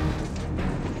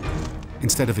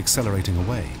 Instead of accelerating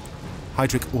away,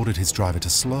 Heydrich ordered his driver to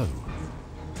slow.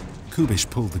 Kubish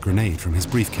pulled the grenade from his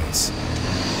briefcase.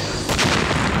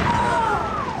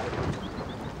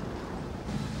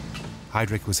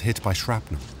 Heydrich was hit by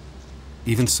shrapnel.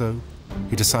 Even so,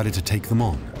 he decided to take them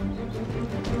on.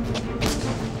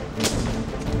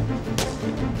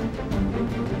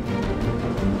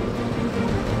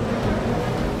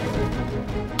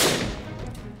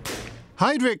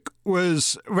 Heydrich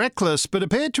was reckless but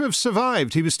appeared to have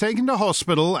survived. He was taken to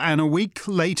hospital and a week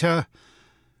later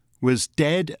was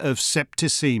dead of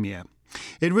septicemia.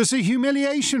 It was a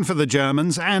humiliation for the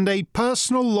Germans and a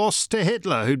personal loss to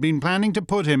Hitler, who'd been planning to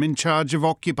put him in charge of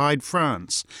occupied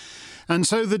France. And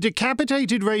so the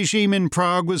decapitated regime in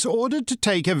Prague was ordered to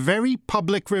take a very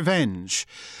public revenge.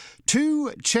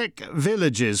 2 Czech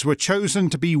villages were chosen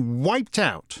to be wiped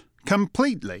out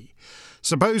completely,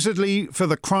 supposedly for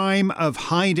the crime of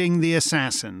hiding the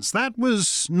assassins. That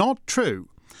was not true.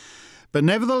 But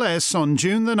nevertheless, on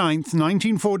June the 9th,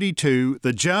 1942,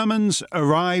 the Germans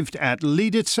arrived at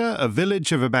Lidice, a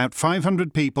village of about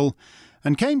 500 people,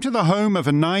 and came to the home of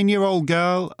a 9-year-old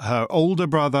girl, her older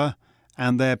brother,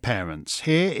 and their parents.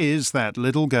 Here is that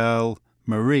little girl,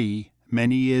 Marie,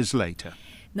 many years later.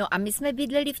 No a my jsme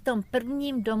bydleli v tom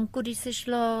prvním domku, když se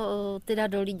šlo teda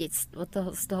do Lidic,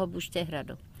 z toho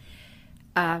Buštěhradu.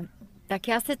 A tak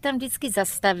já se tam vždycky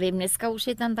zastavím. Dneska už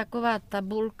je tam taková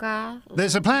tabulka.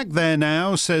 There's a plaque there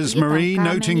now, says Marie,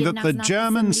 noting that the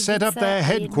Germans set up their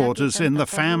headquarters in the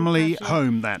family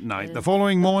home that night. The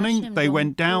following morning, they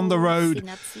went down the road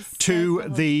to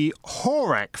the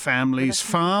Horak family's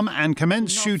farm and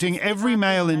commenced shooting every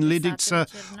male in Lidice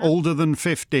older than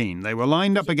 15. They were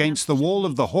lined up against the wall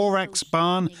of the Horak's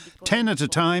barn, 10 at a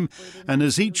time, and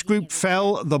as each group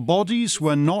fell, the bodies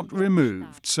were not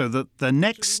removed, so that the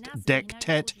next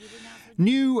Dectet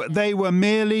knew they were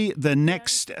merely the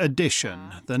next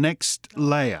addition, the next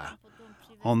layer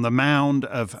on the mound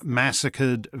of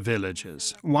massacred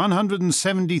villagers.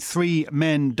 173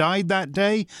 men died that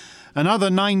day. Another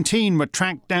 19 were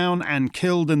tracked down and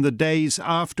killed in the days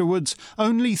afterwards.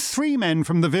 Only 3 men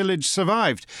from the village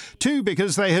survived. 2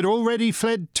 because they had already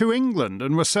fled to England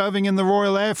and were serving in the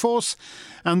Royal Air Force,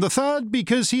 and the 3rd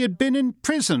because he had been in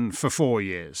prison for 4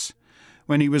 years.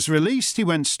 When he was released, he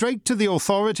went straight to the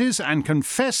authorities and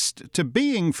confessed to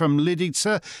being from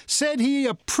Lidice, said he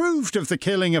approved of the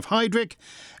killing of Heydrich,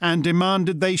 and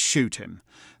demanded they shoot him.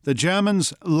 The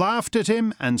Germans laughed at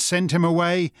him and sent him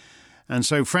away, and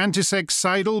so František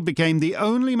Seidel became the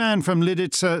only man from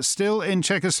Lidice still in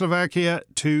Czechoslovakia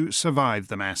to survive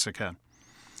the massacre.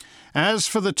 As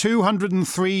for the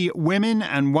 203 women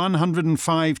and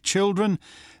 105 children,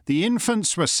 the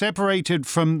infants were separated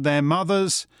from their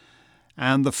mothers,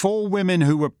 and the 4 women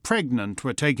who were pregnant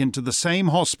were taken to the same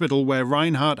hospital where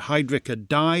Reinhard Heydrich had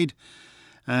died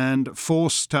and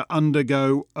forced to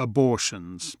undergo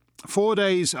abortions. 4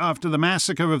 days after the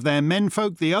massacre of their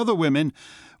menfolk, the other women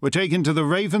were taken to the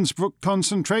Ravensbrück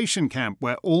concentration camp,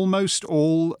 where almost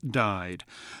all died.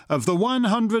 Of the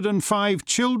 105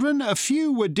 children, a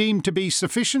few were deemed to be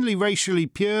sufficiently racially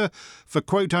pure for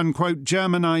quote-unquote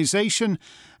Germanization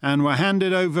and were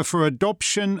handed over for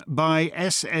adoption by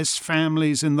SS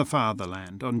families in the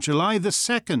fatherland. On July the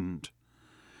 2nd,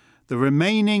 the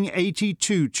remaining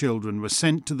 82 children were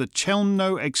sent to the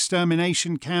Chelmno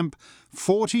extermination camp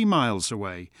 40 miles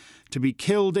away to be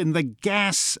killed in the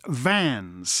gas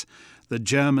vans the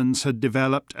Germans had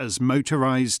developed as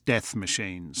motorized death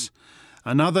machines.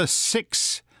 Another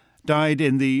 6 died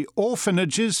in the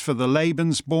orphanages for the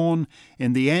Lebensborn.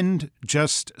 In the end,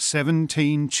 just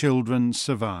 17 children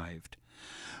survived.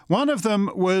 One of them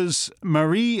was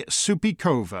Marie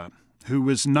Supikova, who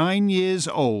was 9 years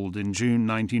old in June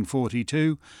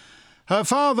 1942. Her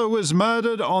father was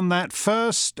murdered on that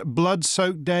first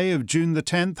blood-soaked day of June the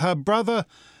 10th. Her brother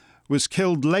was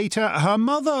killed later. Her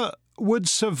mother would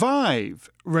survive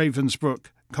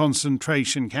Ravensbrück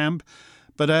concentration camp,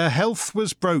 but her health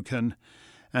was broken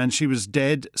and she was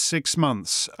dead 6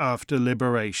 months after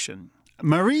liberation.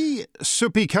 Marie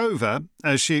Supikova,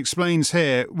 as she explains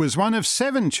here, was one of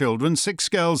 7 children, 6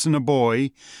 girls and a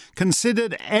boy,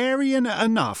 considered Aryan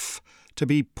enough to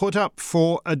be put up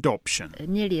for adoption.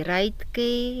 Měli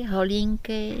rajtky,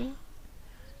 holínky.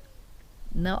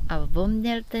 No a on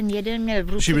měl ten jeden měl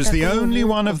v ruce. She was the only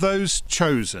one of those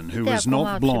chosen who was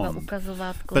not blonde.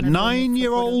 But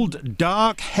 9-year-old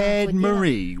dark-haired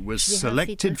Marie was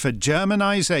selected for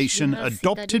Germanization,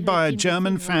 adopted by a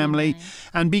German family,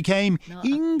 and became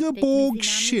Ingeborg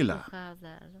Schiller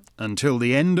until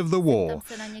the end of the war.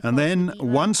 And then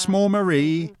once more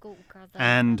Marie,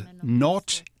 and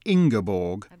not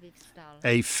Ingeborg.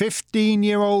 A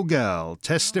 15-year-old girl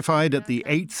testified at the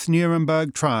 8th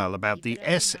Nuremberg trial about the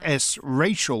SS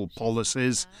racial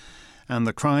policies and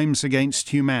the crimes against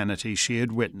humanity she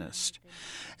had witnessed.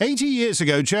 80 years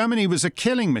ago, Germany was a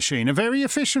killing machine, a very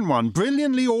efficient one,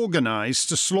 brilliantly organized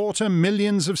to slaughter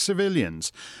millions of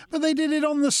civilians. But they did it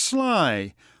on the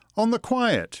sly, on the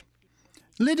quiet.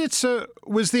 Lidice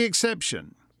was the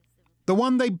exception, the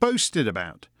one they boasted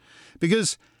about,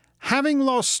 because having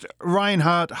lost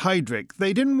Reinhard Heydrich,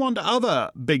 they didn't want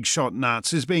other big-shot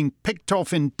Nazis being picked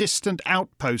off in distant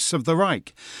outposts of the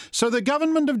Reich. So the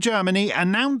government of Germany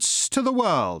announced to the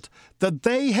world that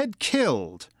they had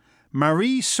killed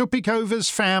Marie Supikova's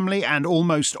family and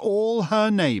almost all her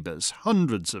neighbours,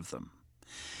 hundreds of them.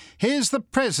 Here's the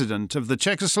president of the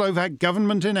Czechoslovak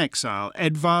government in exile,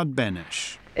 Edvard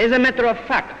Beneš. As a matter of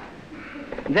fact,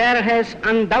 there has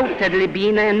undoubtedly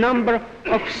been a number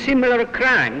of similar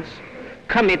crimes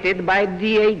committed by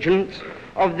the agents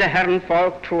of the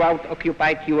Herrenvolk throughout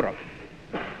occupied Europe.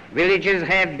 Villages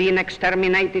have been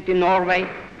exterminated in Norway,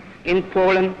 in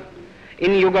Poland,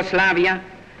 in Yugoslavia,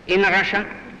 in Russia,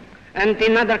 and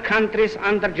in other countries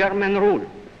under German rule.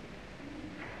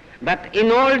 But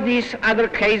in all these other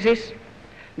cases,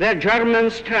 the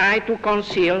Germans try to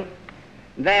conceal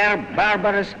their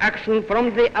barbarous action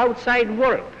from the outside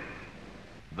world.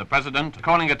 The President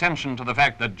calling attention to the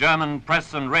fact that German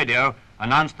press and radio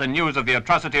announced the news of the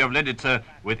atrocity of Lidice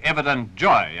with evident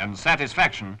joy and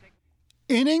satisfaction.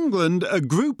 In England, a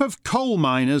group of coal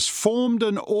miners formed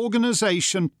an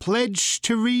organisation pledged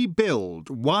to rebuild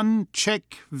one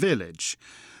Czech village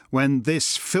when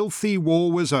this filthy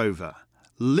war was over.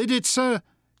 Lidice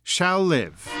shall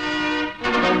live.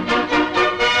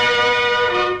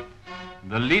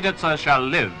 The Lidice shall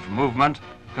live movement,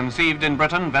 conceived in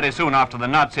Britain very soon after the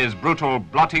Nazis' brutal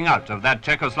blotting out of that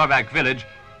Czechoslovak village,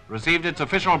 received its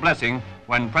official blessing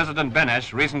when President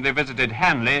Beneš recently visited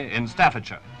Hanley in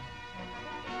Staffordshire.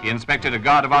 He inspected a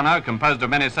guard of honour composed of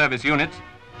many service units,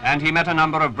 and he met a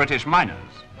number of British miners.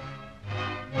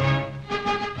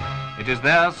 It is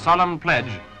their solemn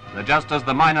pledge that just as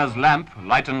the miner's lamp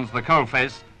lightens the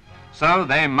coalface, so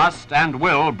they must and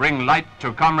will bring light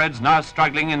to comrades now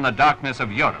struggling in the darkness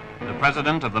of Europe. The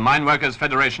president of the Mine Workers'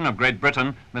 Federation of Great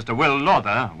Britain, Mr. Will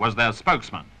Lauder, was their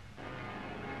spokesman.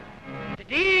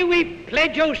 Today we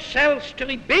pledge ourselves to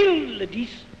rebuild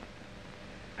Lidice,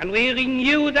 and we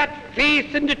renew that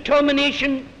faith and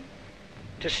determination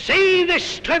to see the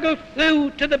struggle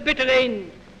through to the bitter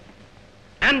end,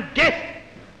 and death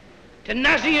to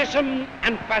Nazism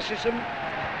and fascism.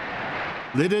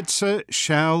 Lidice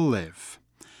shall live.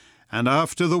 And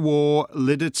after the war,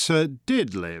 Lidice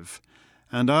did live.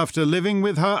 And after living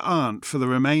with her aunt for the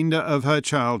remainder of her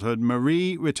childhood,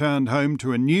 Marie returned home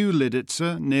to a new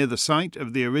Lidice near the site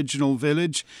of the original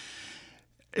village.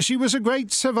 She was a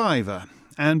great survivor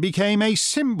and became a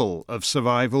symbol of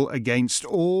survival against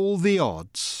all the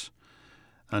odds,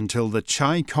 until the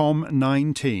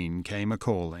Chi-Com-19 came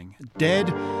a-calling, dead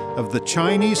of the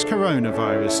Chinese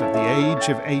coronavirus at the age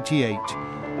of 88,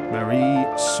 Marie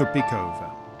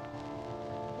Supikova.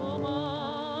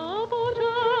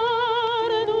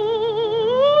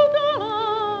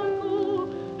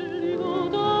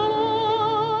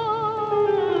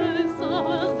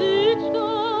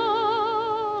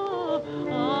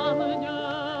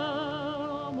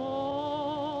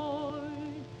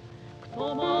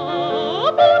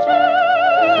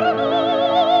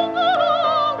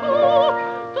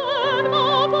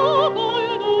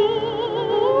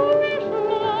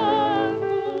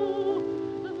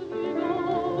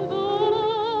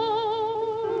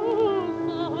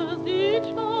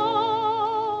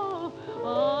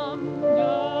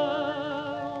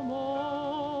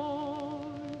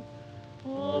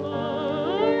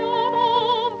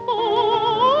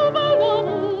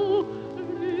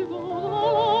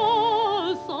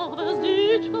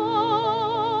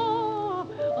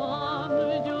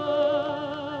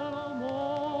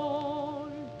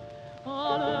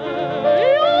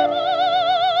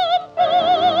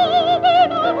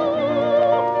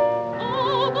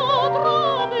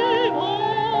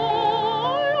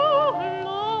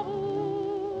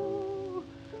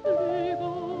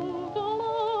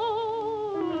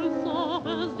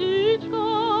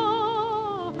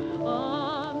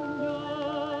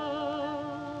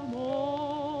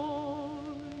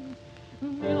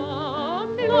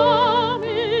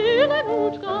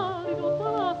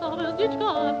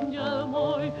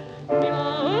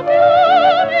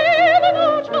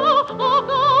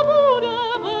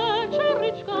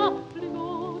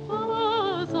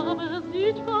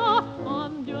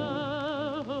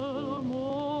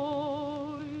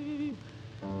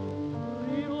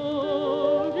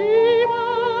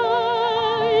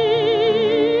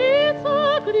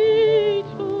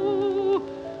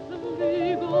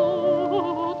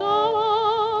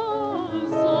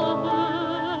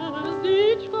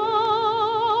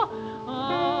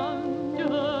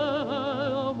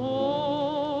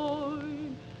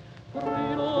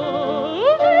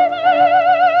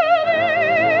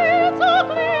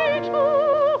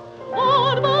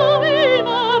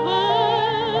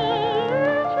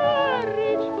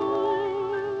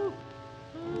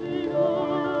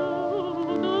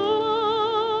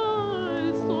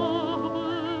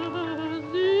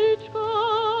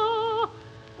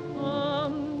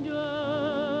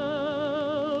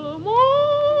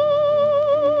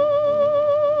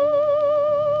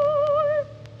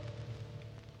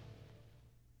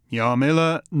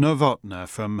 Jarmila Novotná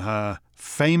from her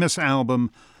famous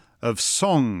album of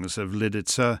songs of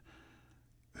Lidice,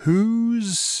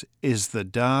 Whose is the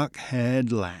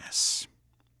Dark-Haired Lass?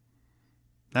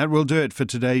 That will do it for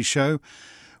today's show.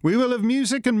 We will have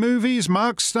music and movies,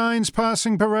 Mark Stein's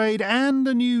Passing Parade, and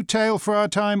a new tale for our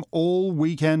time all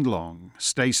weekend long.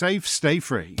 Stay safe, stay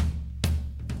free.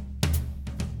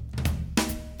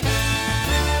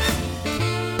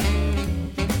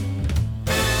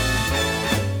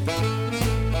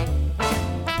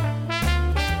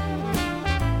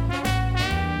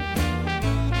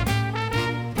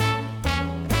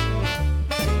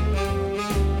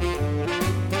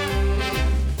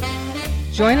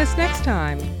 Join us next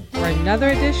time for another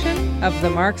edition of The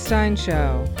Mark Stein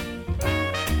Show.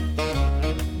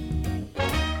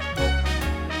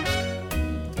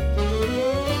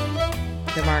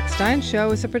 The Mark Stein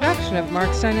Show is a production of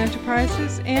Mark Stein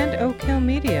Enterprises and Oak Hill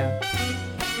Media.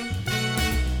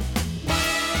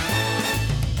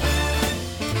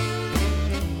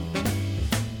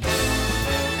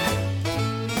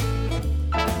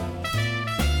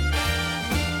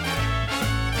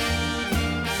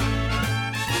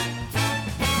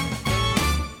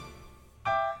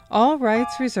 All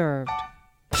rights reserved.